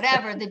or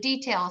whatever, the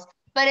details.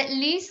 But at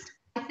least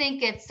I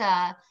think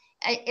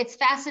it's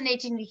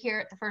fascinating to hear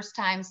it the first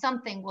time.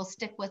 Something will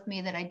stick with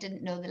me that I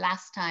didn't know the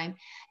last time.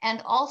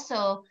 And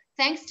also,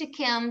 thanks to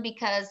Kim,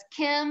 because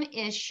Kim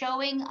is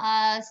showing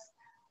us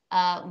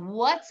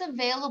what's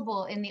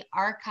available in the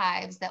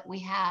archives that we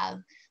have,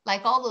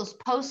 like all those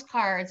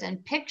postcards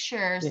and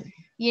pictures.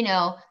 You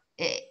know,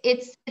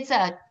 it's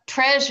a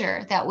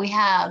treasure that we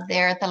have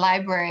there at the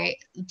library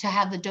to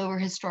have the Dover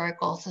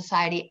Historical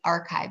Society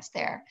archives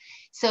there.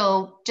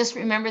 So just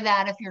remember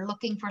that if you're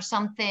looking for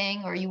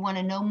something or you want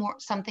to know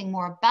something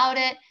more about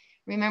it,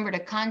 remember to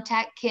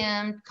contact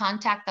Kim,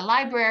 contact the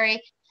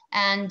library,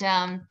 and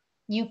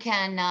you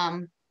can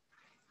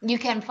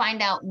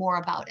find out more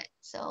about it.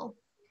 So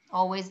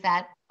always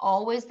that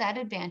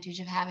advantage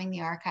of having the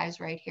archives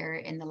right here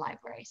in the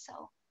library.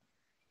 So,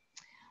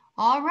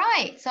 all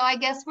right. So I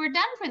guess we're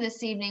done for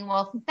this evening.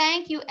 Well,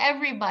 thank you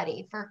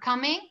everybody for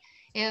coming.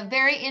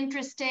 Very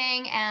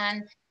interesting,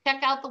 and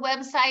check out the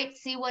website,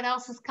 see what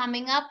else is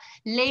coming up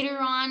later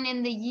on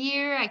in the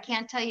year. I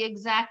can't tell you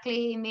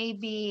exactly,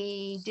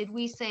 maybe, did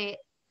we say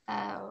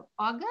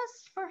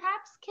August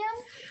perhaps,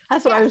 Kim?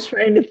 That's what I was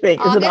trying to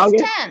think. Is it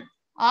August 10th?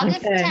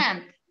 August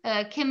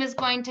 10th. Kim is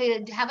going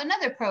to have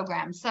another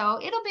program. So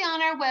it'll be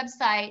on our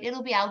website.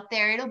 It'll be out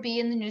there. It'll be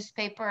in the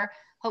newspaper,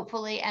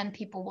 hopefully, and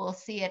people will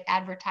see it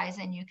advertised,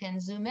 and you can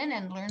zoom in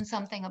and learn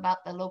something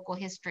about the local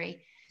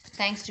history.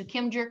 Thanks to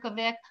Kim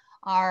Jurkovic,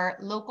 our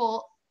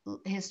local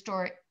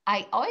historic.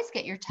 I always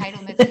get your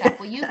title mixed up.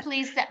 Will you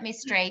please set me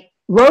straight?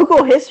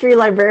 Local history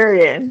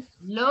librarian.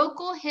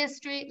 Local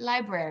history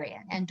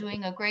librarian, and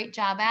doing a great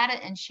job at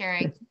it and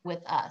sharing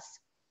with us.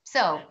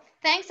 So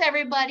thanks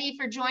everybody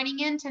for joining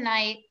in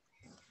tonight.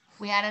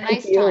 We had a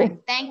nice time.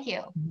 Thank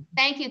you.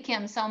 Thank you,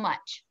 Kim, so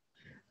much.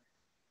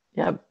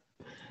 Yep.